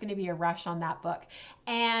 Now there's gonna be a rush on that book,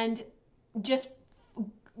 and just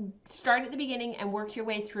start at the beginning and work your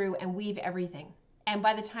way through and weave everything. And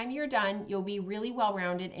by the time you're done, you'll be really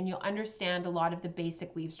well-rounded and you'll understand a lot of the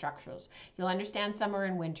basic weave structures. You'll understand summer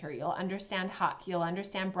and winter. You'll understand Huck. You'll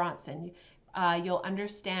understand Bronson. You'll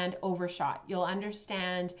understand overshot. You'll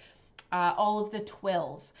understand all of the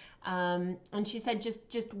twills. And she said,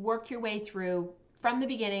 just work your way through from the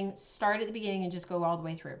beginning, start at the beginning and just go all the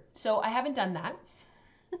way through. So I haven't done that.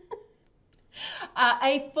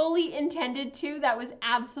 I fully intended to. That was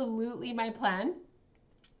absolutely my plan.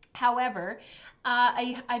 However,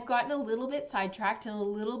 I've gotten a little bit sidetracked and a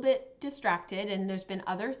little bit distracted, and there's been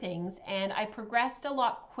other things, and I progressed a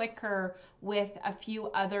lot quicker with a few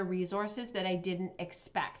other resources that I didn't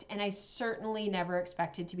expect. And I certainly never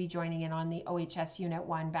expected to be joining in on the OHS Unit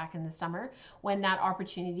 1 back in the summer. When that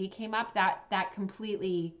opportunity came up, that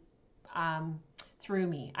completely threw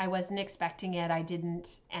me. I wasn't expecting it. I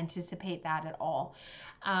didn't anticipate that at all.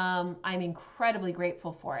 I'm incredibly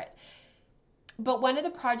grateful for it. But one of the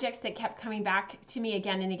projects that kept coming back to me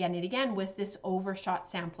again and again and again was this overshot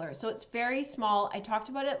sampler. So it's very small. I talked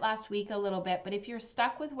about it last week a little bit, but if you're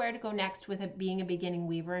stuck with where to go next with it being a beginning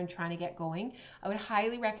weaver and trying to get going, I would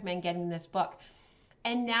highly recommend getting this book.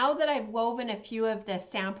 And now that I've woven a few of the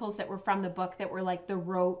samples that were from the book that were like the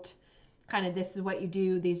rote, kind of this is what you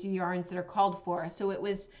do, these are yarns that are called for. So it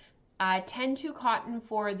was 10-2 cotton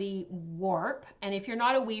for the warp, and if you're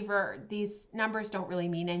not a weaver, these numbers don't really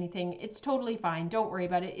mean anything. It's totally fine. Don't worry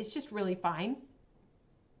about it. It's just really fine.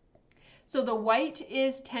 So the white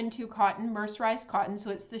is 10-2 cotton, mercerized cotton, so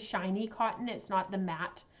it's the shiny cotton. It's not the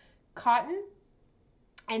matte cotton.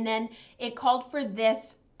 And then it called for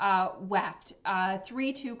this weft,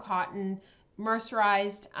 3-2 cotton,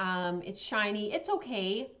 mercerized. It's shiny. It's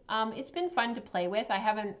okay. It's been fun to play with. I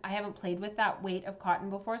haven't played with that weight of cotton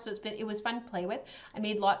before, so it was fun to play with. I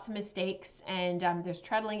made lots of mistakes, and there's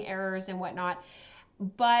treadling errors and whatnot.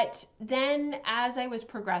 But then as I was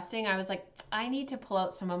progressing, I was like, I need to pull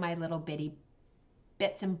out some of my little bitty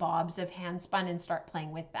bits and bobs of hand spun and start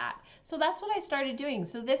playing with that. So that's what I started doing.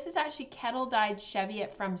 So this is actually kettle dyed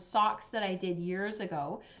Cheviot from socks that I did years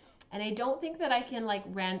ago. And I don't think that I can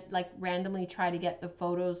randomly try to get the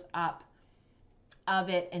photos up of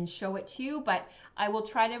it and show it to you, but I will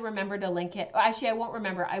try to remember to link it. Actually, I won't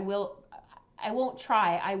remember. I won't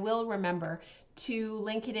try. I will remember to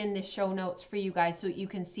link it in the show notes for you guys so you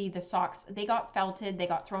can see the socks. They got felted, they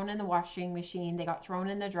got thrown in the washing machine, they got thrown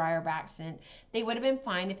in the dryer by accident. They would have been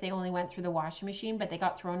fine if they only went through the washing machine, but they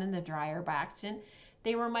got thrown in the dryer by accident.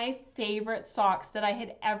 They were my favorite socks that I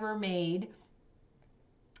had ever made.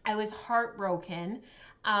 I was heartbroken,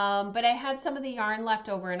 but I had some of the yarn left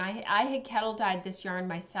over, and I had kettle dyed this yarn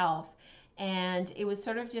myself, and it was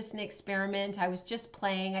sort of just an experiment. I was just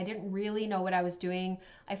playing. I didn't really know what I was doing.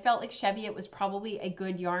 I felt like Cheviot was probably a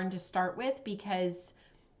good yarn to start with, because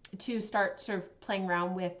to start sort of playing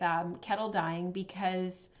around with kettle dyeing,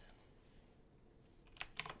 because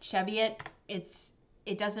Cheviot,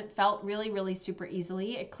 it doesn't felt really super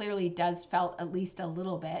easily. It clearly does felt at least a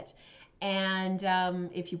little bit, and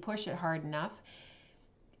if you push it hard enough.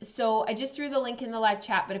 So I just threw the link in the live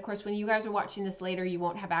chat, but of course when you guys are watching this later, you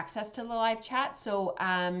won't have access to the live chat. So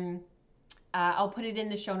I'll put it in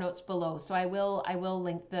the show notes below. So I will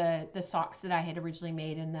link the socks that I had originally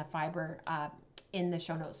made in the fiber in the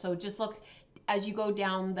show notes. So just look as you go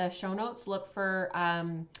down the show notes, look for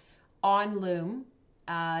on loom,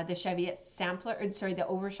 the Cheviot sampler, or sorry, the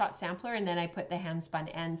overshot sampler, and then I put the hand spun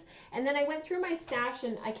ends. And then I went through my stash,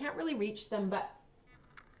 and I can't really reach them, but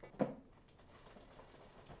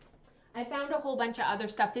I found a whole bunch of other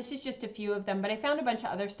stuff. This is just a few of them, but I found a bunch of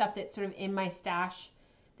other stuff that's sort of in my stash.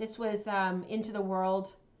 This was Into the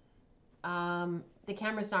World. The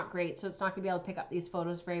camera's not great, so it's not gonna be able to pick up these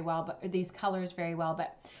photos very well, but or these colors very well.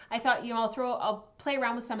 But I thought, you know, I'll play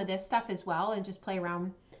around with some of this stuff as well, and just play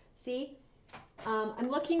around. See, I'm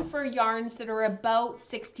looking for yarns that are about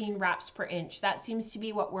 16 wraps per inch. That seems to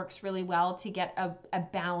be what works really well to get a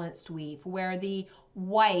balanced weave, where the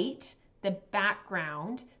white, the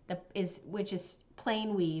background, which is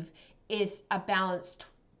plain weave, is a balanced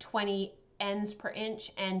 20 ends per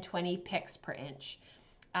inch and 20 picks per inch.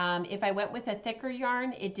 If I went with a thicker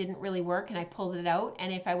yarn, it didn't really work, and I pulled it out.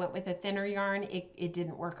 And if I went with a thinner yarn, it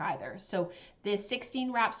didn't work either. So the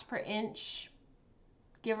 16 wraps per inch,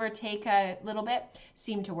 give or take a little bit,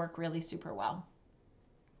 seemed to work really super well.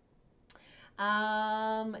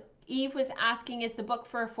 Eve was asking, is the book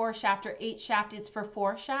for a 4 shaft or 8 shaft? It's for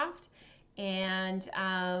 4 shaft. And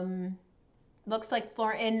looks like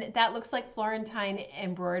that looks like Florentine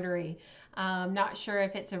embroidery. Not sure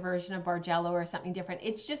if it's a version of Bargello or something different.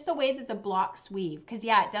 It's just the way that the blocks weave, because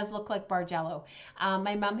yeah, it does look like Bargello.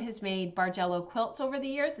 My mom has made Bargello quilts over the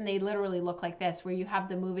years, and they literally look like this, where you have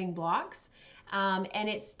the moving blocks, and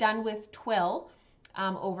it's done with twill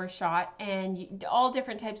overshot, and all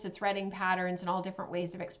different types of threading patterns and all different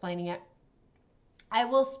ways of explaining it. I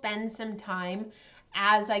will spend some time,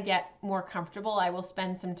 as I get more comfortable, I will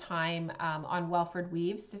spend some time on Welford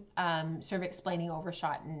Weaves, sort of explaining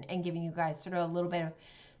overshot and giving you guys sort of a little bit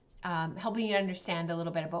of, helping you understand a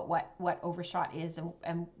little bit about what overshot is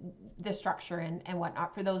and the structure and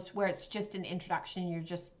whatnot. For those where it's just an introduction, you're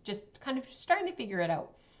just kind of starting to figure it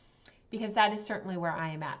out. because that is certainly where I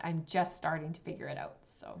am at. I'm just starting to figure it out.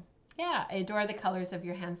 So yeah, I adore the colors of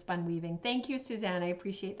your hand spun weaving. Thank you, Suzanne. I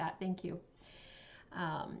appreciate that. Thank you.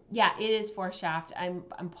 Yeah, it is 4 shaft.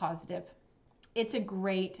 I'm positive. It's a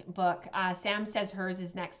great book. Sam says hers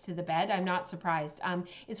is next to the bed. I'm not surprised.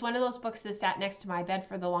 It's one of those books that sat next to my bed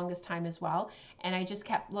for the longest time as well. And I just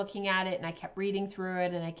kept looking at it and I kept reading through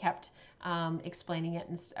it and I kept explaining it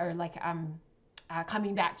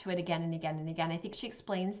coming back to it again and again and again. I think she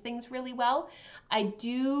explains things really well. I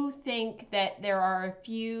do think that there are a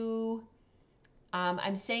few,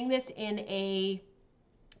 I'm saying this in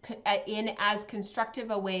as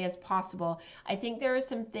constructive a way as possible. I think there are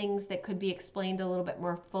some things that could be explained a little bit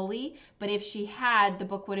more fully, but if she had, the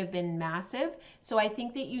book would have been massive. So I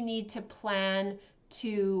think that you need to plan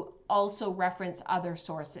to also reference other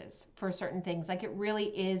sources for certain things. Like it really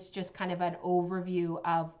is just kind of an overview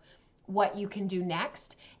of what you can do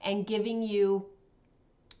next and giving you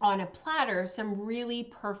on a platter some really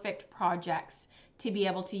perfect projects to be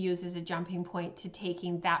able to use as a jumping point to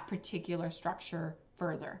taking that particular structure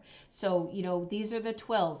further. So, you know, these are the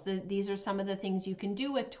twills. These are some of the things you can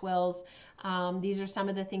do with twills. These are some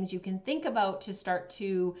of the things you can think about to start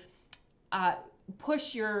to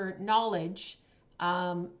push your knowledge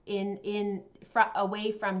away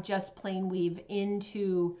from just plain weave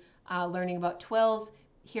into learning about twills.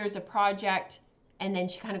 Here's a project, and then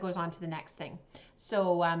she kind of goes on to the next thing.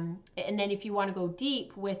 So, and then if you want to go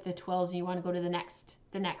deep with the twills and you want to go to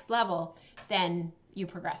the next level, then you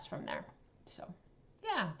progress from there. So,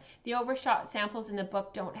 yeah, the overshot samples in the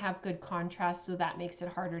book don't have good contrast, so that makes it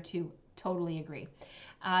harder to totally agree.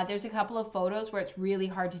 There's a couple of photos where it's really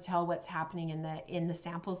hard to tell what's happening in the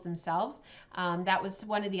samples themselves. That was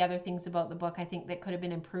one of the other things about the book I think that could have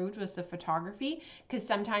been improved was the photography, because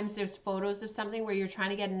sometimes there's photos of something where you're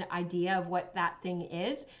trying to get an idea of what that thing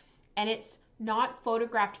is, and it's not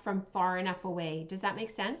photographed from far enough away. Does that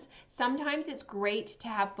make sense? Sometimes it's great to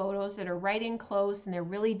have photos that are right in close and they're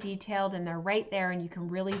really detailed and they're right there and you can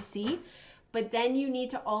really see, but then you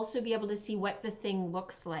need to also be able to see what the thing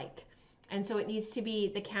looks like. And so it needs to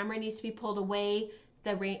be, the camera needs to be pulled away,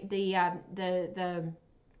 and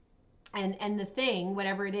the thing,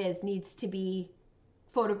 whatever it is, needs to be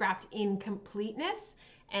photographed in completeness.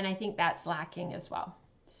 And I think that's lacking as well.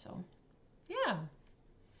 So, yeah.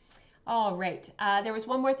 All right. There was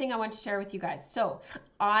one more thing I want to share with you guys. So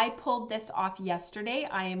I pulled this off yesterday.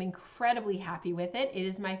 I am incredibly happy with it. It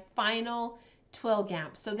is my final twill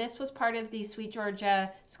gamp. So this was part of the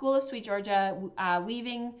School of Sweet Georgia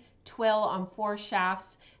weaving twill on 4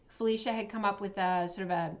 shafts. Felicia had come up with a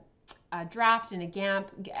sort of a draft and a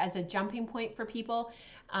gamp as a jumping point for people.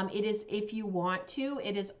 It is, if you want to,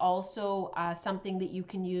 it is also something that you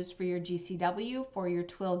can use for your GCW for your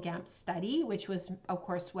twill gamp study, which was of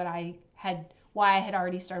course why I had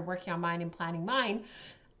already started working on mine and planning mine.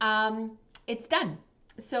 It's done.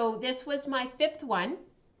 So this was my 5th one.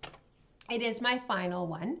 It is my final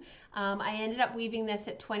one. I ended up weaving this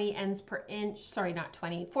at 20 ends per inch, sorry, not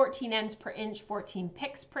 20, 14 ends per inch, 14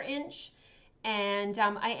 picks per inch. And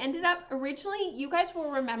I ended up originally, you guys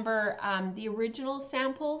will remember the original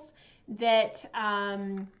samples that I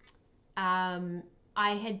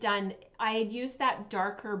had done. I had used that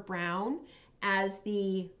darker brown as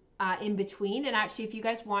the in between. And actually, if you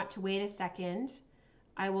guys want to wait a second,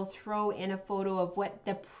 I will throw in a photo of what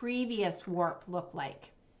the previous warp looked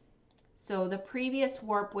like. So the previous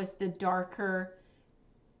warp was the darker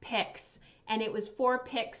picks, and it was 4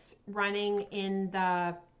 picks running in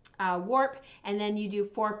the warp, and then you do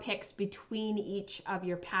 4 picks between each of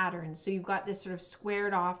your patterns. So you've got this sort of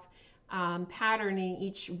squared off pattern in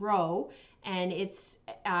each row, and it's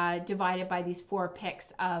divided by these 4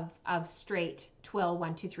 picks of straight twill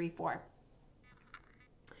 1, 2, 3, 4.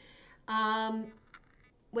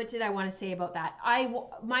 What did I want to say about that?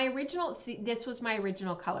 This was my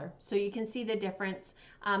original color. So you can see the difference.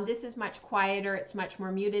 This is much quieter. It's much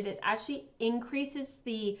more muted. It actually increases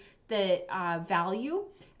the value.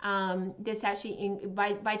 This actually,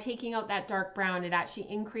 by taking out that dark brown, it actually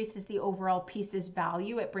increases the overall piece's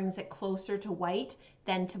value. It brings it closer to white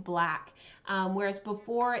than to black. Whereas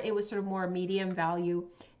before it was sort of more medium value.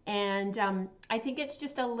 And I think it's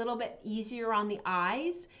just a little bit easier on the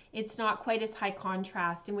eyes. It's not quite as high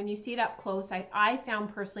contrast. And when you see it up close, I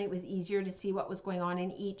found personally it was easier to see what was going on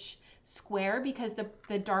in each square because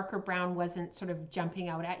the darker brown wasn't sort of jumping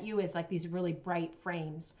out at you as like these really bright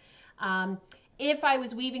frames. If I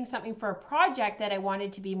was weaving something for a project that I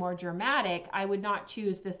wanted to be more dramatic, I would not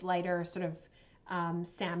choose this lighter sort of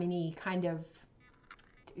salmon-y kind of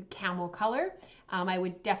camel color. I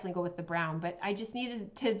would definitely go with the brown, but I just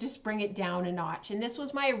needed to just bring it down a notch. And this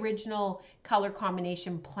was my original color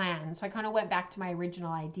combination plan. So I kind of went back to my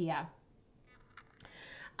original idea.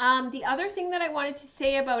 The other thing that I wanted to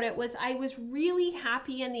say about it was I was really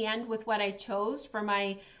happy in the end with what I chose for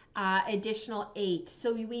my additional 8.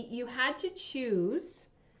 So you had to choose,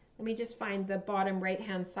 let me just find the bottom right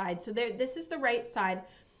hand side. So there, this is the right side.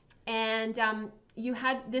 And you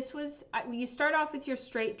start off with your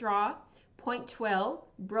straight draw, point twill,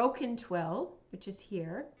 broken twill, which is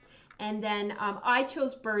here. And then I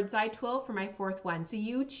chose bird's eye twill for my 4th one. So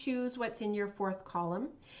you choose what's in your 4th column.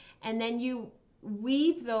 And then you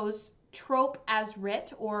weave those trope as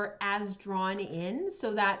writ or as drawn in.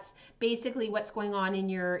 So that's basically what's going on in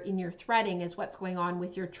your threading is what's going on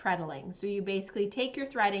with your treadling. So you basically take your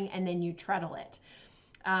threading and then you treadle it.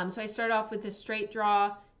 So I start off with a straight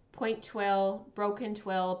draw, point twill, broken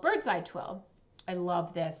twill, bird's eye twill. I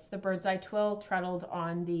love this. The bird's eye twill treadled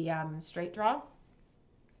on the straight draw.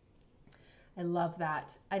 I love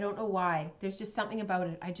that. I don't know why. There's just something about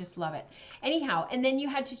it. I just love it. Anyhow, and then you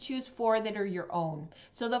had to choose 4 that are your own.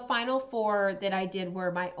 So the final 4 that I did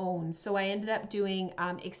were my own. So I ended up doing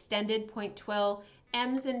extended point twill,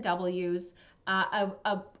 M's and W's,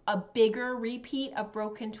 a bigger repeat of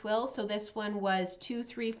broken twill. So this one was 2,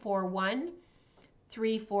 3, 4, 1,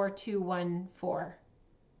 3, 4, 2, 1, 4.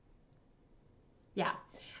 Yeah.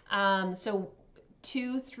 So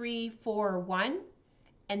 2, 3, 4, 1,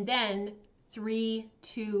 and then 3,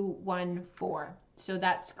 2, 1, 4. So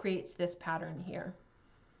that creates this pattern here.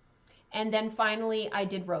 And then finally I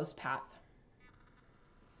did rose path.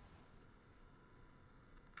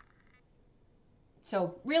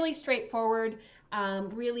 So really straightforward,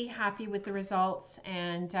 really happy with the results,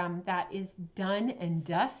 and that is done and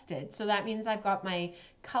dusted. So that means I've got my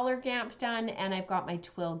color gamp done and I've got my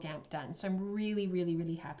twill gamp done. So I'm really, really,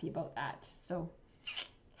 really happy about that. So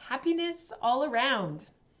happiness all around.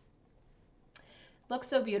 Looks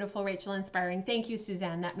so beautiful, Rachel, inspiring. Thank you,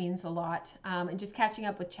 Suzanne. That means a lot. And just catching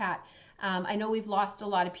up with chat. I know we've lost a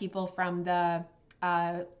lot of people from the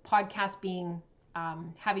podcast being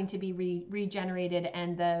having to be regenerated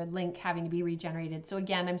and the link having to be regenerated. So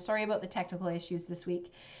again, I'm sorry about the technical issues this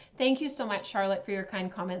week. Thank you so much, Charlotte, for your kind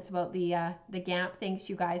comments about the GAMP. Thanks,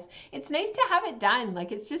 you guys. It's nice to have it done.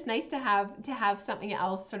 Like, it's just nice to have something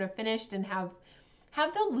else sort of finished and have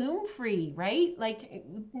the loom free, right? Like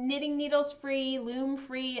knitting needles free, loom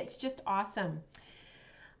free. It's just awesome.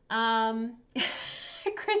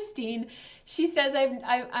 Christine, she says,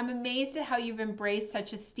 I'm amazed at how you've embraced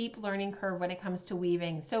such a steep learning curve when it comes to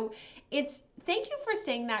weaving. So thank you for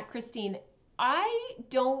saying that, Christine. I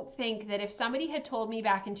don't think that if somebody had told me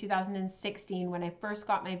back in 2016 when I first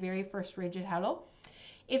got my very first rigid huddle,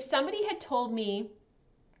 if somebody had told me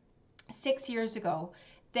 6 years ago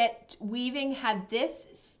that weaving had this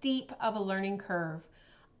steep of a learning curve,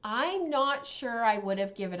 I'm not sure I would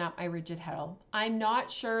have given up my rigid huddle. I'm not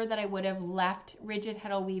sure that I would have left rigid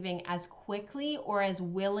huddle weaving as quickly or as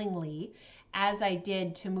willingly as I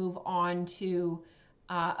did to move on to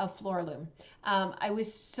a floor loom. I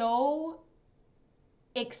was so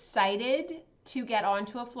excited to get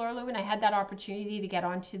onto a floor loom, and I had that opportunity to get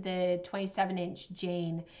onto the 27-inch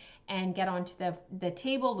Jane and get onto the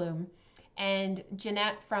table loom. And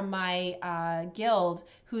Jeanette from my guild,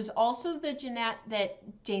 who's also the Jeanette that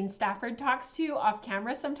Jane Stafford talks to off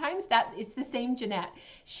camera sometimes, that is the same Jeanette.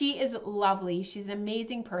 She is lovely. She's an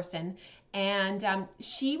amazing person. And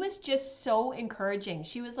she was just so encouraging.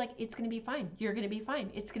 She was like, it's going to be fine. You're going to be fine.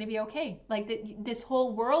 It's going to be okay. Like this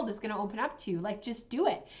whole world is going to open up to you. Like, just do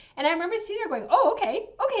it. And I remember sitting there going, oh, okay,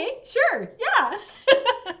 sure, yeah.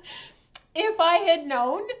 If I had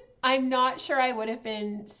known, I'm not sure I would have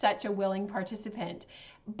been such a willing participant.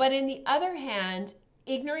 But in the other hand,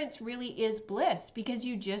 ignorance really is bliss, because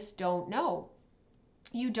you just don't know.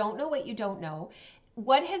 You don't know what you don't know.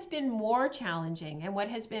 What has been more challenging and what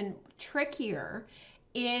has been trickier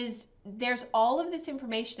is there's all of this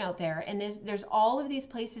information out there, and there's all of these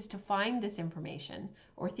places to find this information,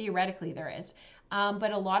 or theoretically there is.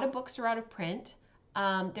 But a lot of books are out of print.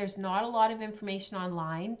 There's not a lot of information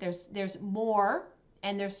online. There's more,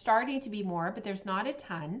 and there's starting to be more, but there's not a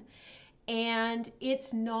ton. And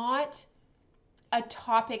it's not a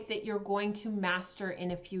topic that you're going to master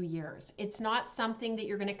in a few years. It's not something that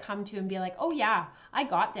you're going to come to and be like, oh yeah, I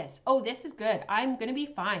got this. Oh, this is good. I'm going to be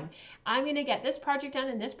fine. I'm going to get this project done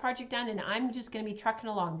and this project done, and I'm just going to be trucking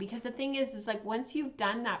along. Because the thing is like, once you've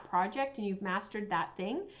done that project and you've mastered that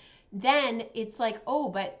thing, then it's like, oh,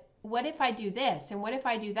 but what if I do this? And what if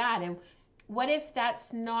I do that? And what if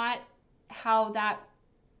that's not how that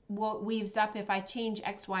weaves up if I change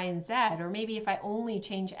X, Y, and Z, or maybe if I only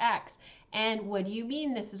change X. And what do you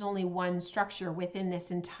mean this is only one structure within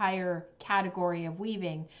this entire category of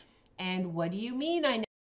weaving? And what do you mean I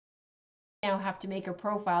now have to make a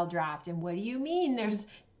profile draft? And what do you mean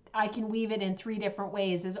I can weave it in 3 different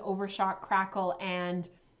ways as overshot, crackle, and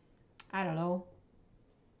I don't know,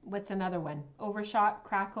 what's another one? Overshot,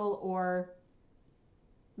 crackle, or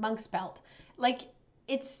monk's belt. Like,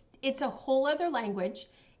 it's a whole other language.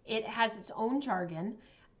 It has its own jargon.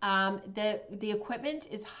 The equipment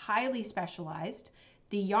is highly specialized.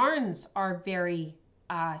 The yarns are very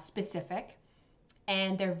specific,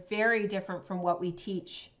 and they're very different from what we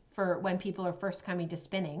teach for when people are first coming to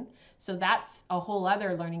spinning. So that's a whole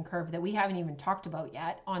other learning curve that we haven't even talked about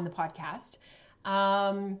yet on the podcast.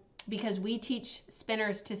 Because we teach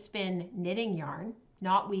spinners to spin knitting yarn,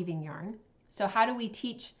 not weaving yarn. So how do we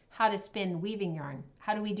teach how to spin weaving yarn?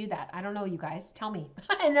 How do we do that? I don't know, you guys. Tell me,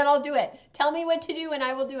 and then I'll do it. Tell me what to do, and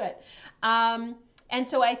I will do it. And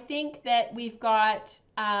so I think that we've got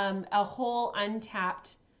a whole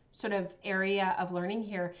untapped sort of area of learning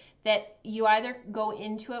here, that you either go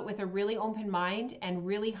into it with a really open mind and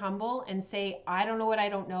really humble and say, I don't know what I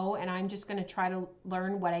don't know, and I'm just going to try to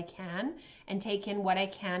learn what I can and take in what I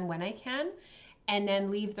can when I can, and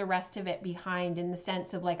then leave the rest of it behind, in the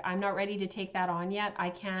sense of, like, I'm not ready to take that on yet.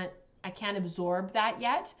 I can't absorb that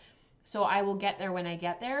yet. So I will get there when I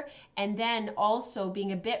get there. And then also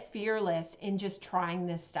being a bit fearless in just trying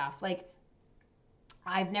this stuff. Like,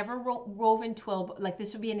 I've never woven twill, like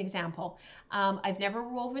this would be an example. I've never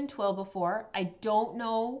woven twill before. I don't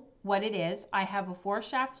know what it is. I have a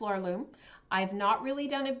 4-shaft floor loom. I've not really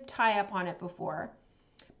done a tie up on it before,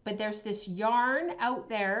 but there's this yarn out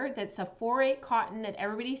there that's a 4/8 cotton that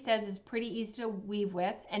everybody says is pretty easy to weave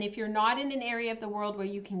with. And if you're not in an area of the world where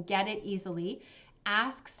you can get it easily,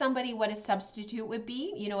 ask somebody what a substitute would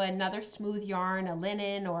be. You know, another smooth yarn, a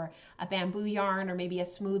linen or a bamboo yarn, or maybe a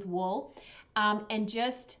smooth wool. And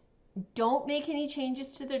just don't make any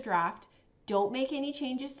changes to the draft. Don't make any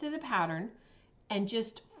changes to the pattern, and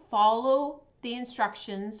just follow the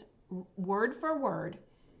instructions word for word,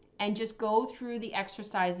 and just go through the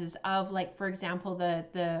exercises of, like, for example,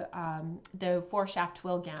 the 4-shaft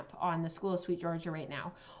twill gamp on the School of Sweet Georgia right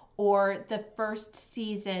now, or the first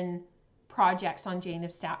season projects on Jane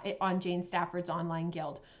Stafford's online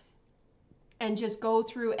guild, and just go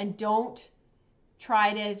through, and don't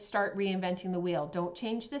try to start reinventing the wheel. Don't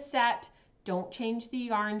change the set. Don't change the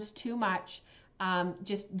yarns too much.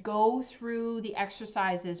 Just go through the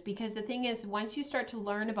exercises, because the thing is, once you start to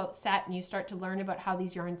learn about set and you start to learn about how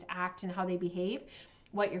these yarns act and how they behave,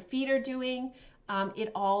 what your feet are doing,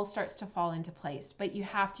 it all starts to fall into place. But you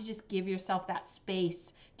have to just give yourself that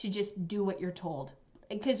space to just do what you're told.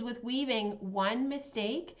 Because with weaving, one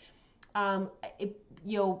mistake,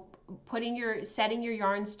 setting your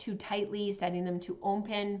yarns too tightly, setting them too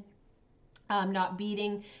open, not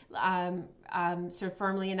beating sort of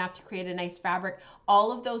firmly enough to create a nice fabric,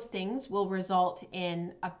 all of those things will result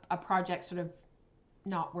in a project sort of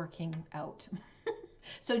not working out.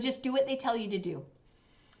 So just do what they tell you to do.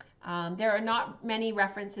 There are not many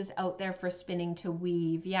references out there for spinning to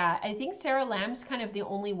weave. Yeah, I think Sarah Lamb's kind of the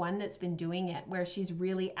only one that's been doing it, where she's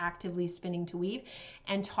really actively spinning to weave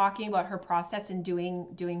and talking about her process and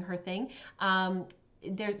doing her thing.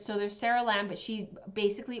 There's Sarah Lamb, but she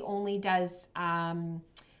basically only does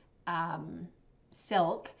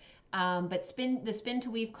silk. But the spin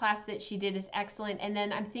to weave class that she did is excellent. And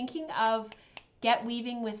then I'm thinking of Get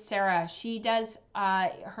Weaving with Sarah. She does,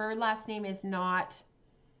 her last name is not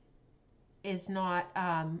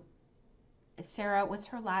Sarah, what's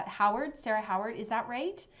her Howard? Sarah Howard, is that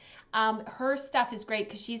right? Her stuff is great,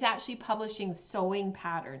 because she's actually publishing sewing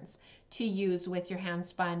patterns to use with your hand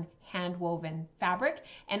spun, hand woven fabric,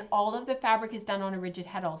 and all of the fabric is done on a rigid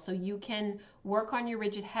heddle, so you can work on your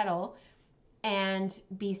rigid heddle and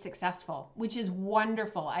be successful, which is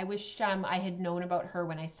wonderful. I wish I had known about her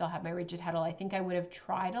when I still had my rigid heddle. I think I would have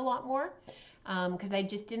tried a lot more, because I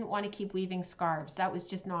just didn't want to keep weaving scarves. That was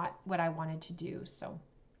just not what I wanted to do. So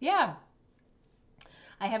yeah,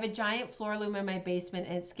 I have a giant floor loom in my basement,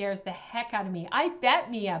 and it scares the heck out of me. I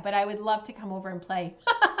bet, Mia, but I would love to come over and play.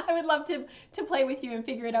 I would love to play with you and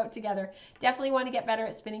figure it out together. Definitely want to get better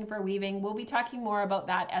at spinning for weaving. We'll be talking more about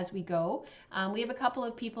that as we go. We have a couple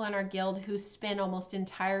of people in our guild who spin almost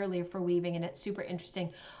entirely for weaving, and it's super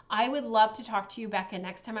interesting. I would love to talk to you, Becca,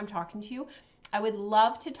 next time I'm talking to you. I would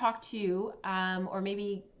love to talk to you, or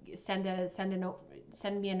maybe send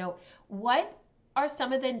me a note. What are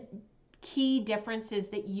some of the key differences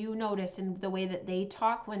that you notice in the way that they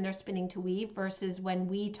talk when they're spinning to weave versus when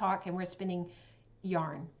we talk and we're spinning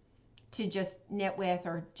yarn? to just knit with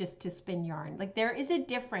or just to spin yarn. Like there is a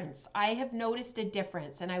difference. I have noticed a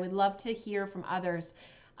difference, and I would love to hear from others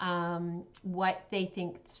what they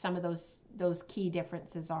think some of those key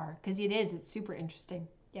differences are, because it's super interesting.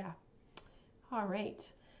 Yeah. All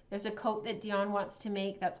right. There's a coat that Dion wants to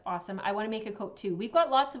make. That's awesome. I want to make a coat too. We've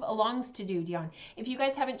got lots of alongs to do, Dion. If you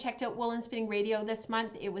guys haven't checked out Wool and Spinning Radio this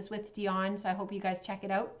month, it was with Dion, so I hope you guys check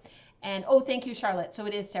it out. And oh, thank you, Charlotte. So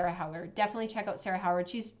it is Sarah Howard. Definitely check out Sarah Howard.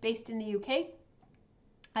 She's based in the UK.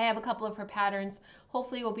 I have a couple of her patterns.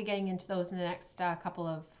 Hopefully we'll be getting into those in the next couple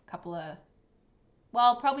of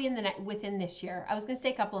well, probably within this year. I was going to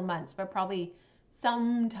say a couple of months, but probably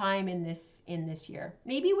sometime in this year.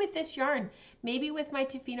 Maybe with this yarn, maybe with my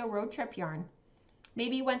Tofino road trip yarn.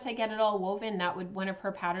 Maybe once I get it all woven, one of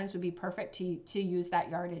her patterns would be perfect to use that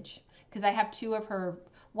yardage, because I have two of her.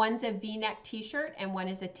 One's a V-neck t-shirt and one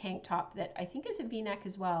is a tank top that I think is a V-neck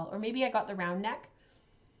as well, or maybe I got the round neck.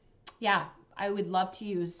 Yeah, I would love to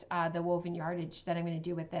use the woven yardage that I'm going to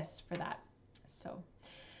do with this for that. So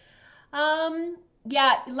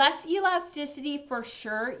yeah, less elasticity for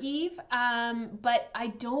sure, Eve, but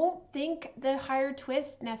I don't think the higher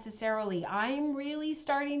twist necessarily. I'm really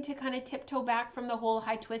starting to kind of tiptoe back from the whole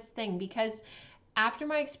high twist thing, because after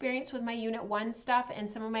my experience with my Unit 1 stuff and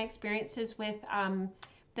some of my experiences with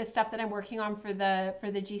the stuff that I'm working on for the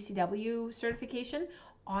GCW certification,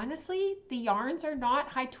 honestly, the yarns are not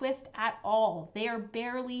high twist at all. They are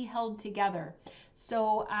barely held together.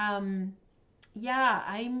 So yeah,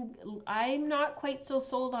 I'm not quite so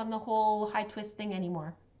sold on the whole high twist thing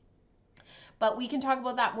anymore. But we can talk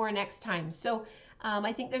about that more next time. So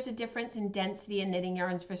I think there's a difference in density in knitting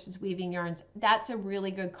yarns versus weaving yarns. That's a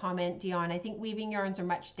really good comment, Dion. I think weaving yarns are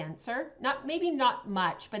much denser. Maybe not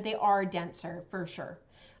much, but they are denser for sure.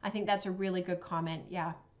 I think that's a really good comment.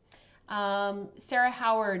 Yeah. Sarah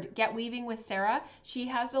Howard, Get Weaving with Sarah. She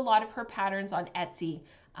has a lot of her patterns on Etsy.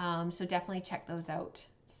 So definitely check those out.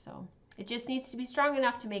 So it just needs to be strong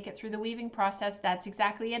enough to make it through the weaving process. That's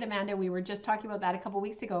exactly it, Amanda. We were just talking about that a couple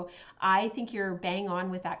weeks ago. I think you're bang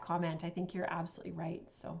on with that comment. I think you're absolutely right.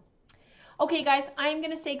 So, okay, guys, I'm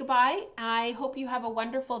going to say goodbye. I hope you have a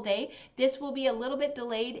wonderful day. This will be a little bit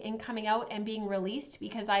delayed in coming out and being released,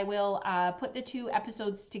 because I will put the 2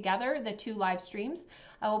 episodes together, the 2 live streams.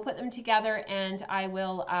 I will put them together and I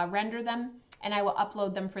will render them, and I will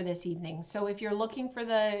upload them for this evening. So if you're looking for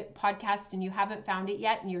the podcast and you haven't found it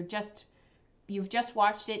yet, and you've just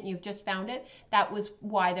watched it and you've just found it, that was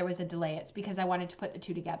why there was a delay. It's because I wanted to put the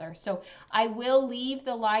 2 together. So I will leave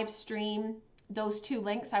the live stream, those 2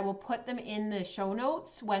 links, I will put them in the show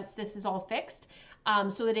notes once this is all fixed,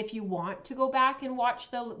 so that if you want to go back and watch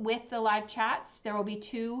with the live chats, there will be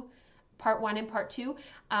 2, part 1 and part 2.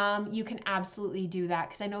 You can absolutely do that,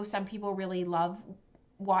 because I know some people really love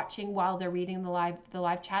watching while they're reading the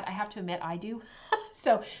live chat. I have to admit I do.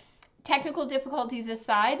 So technical difficulties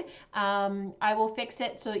aside, I will fix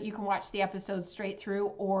it so that you can watch the episodes straight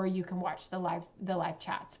through, or you can watch the live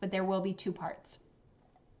chats, but there will be 2 parts.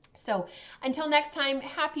 So until next time,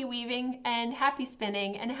 happy weaving and happy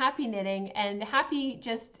spinning and happy knitting and happy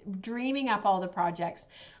just dreaming up all the projects.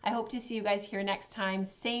 I hope to see you guys here next time,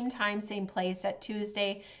 same place at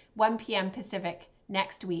Tuesday, 1 p.m. Pacific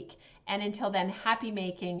next week. And until then, happy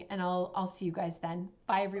making, and I'll see you guys then.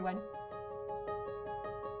 Bye, everyone.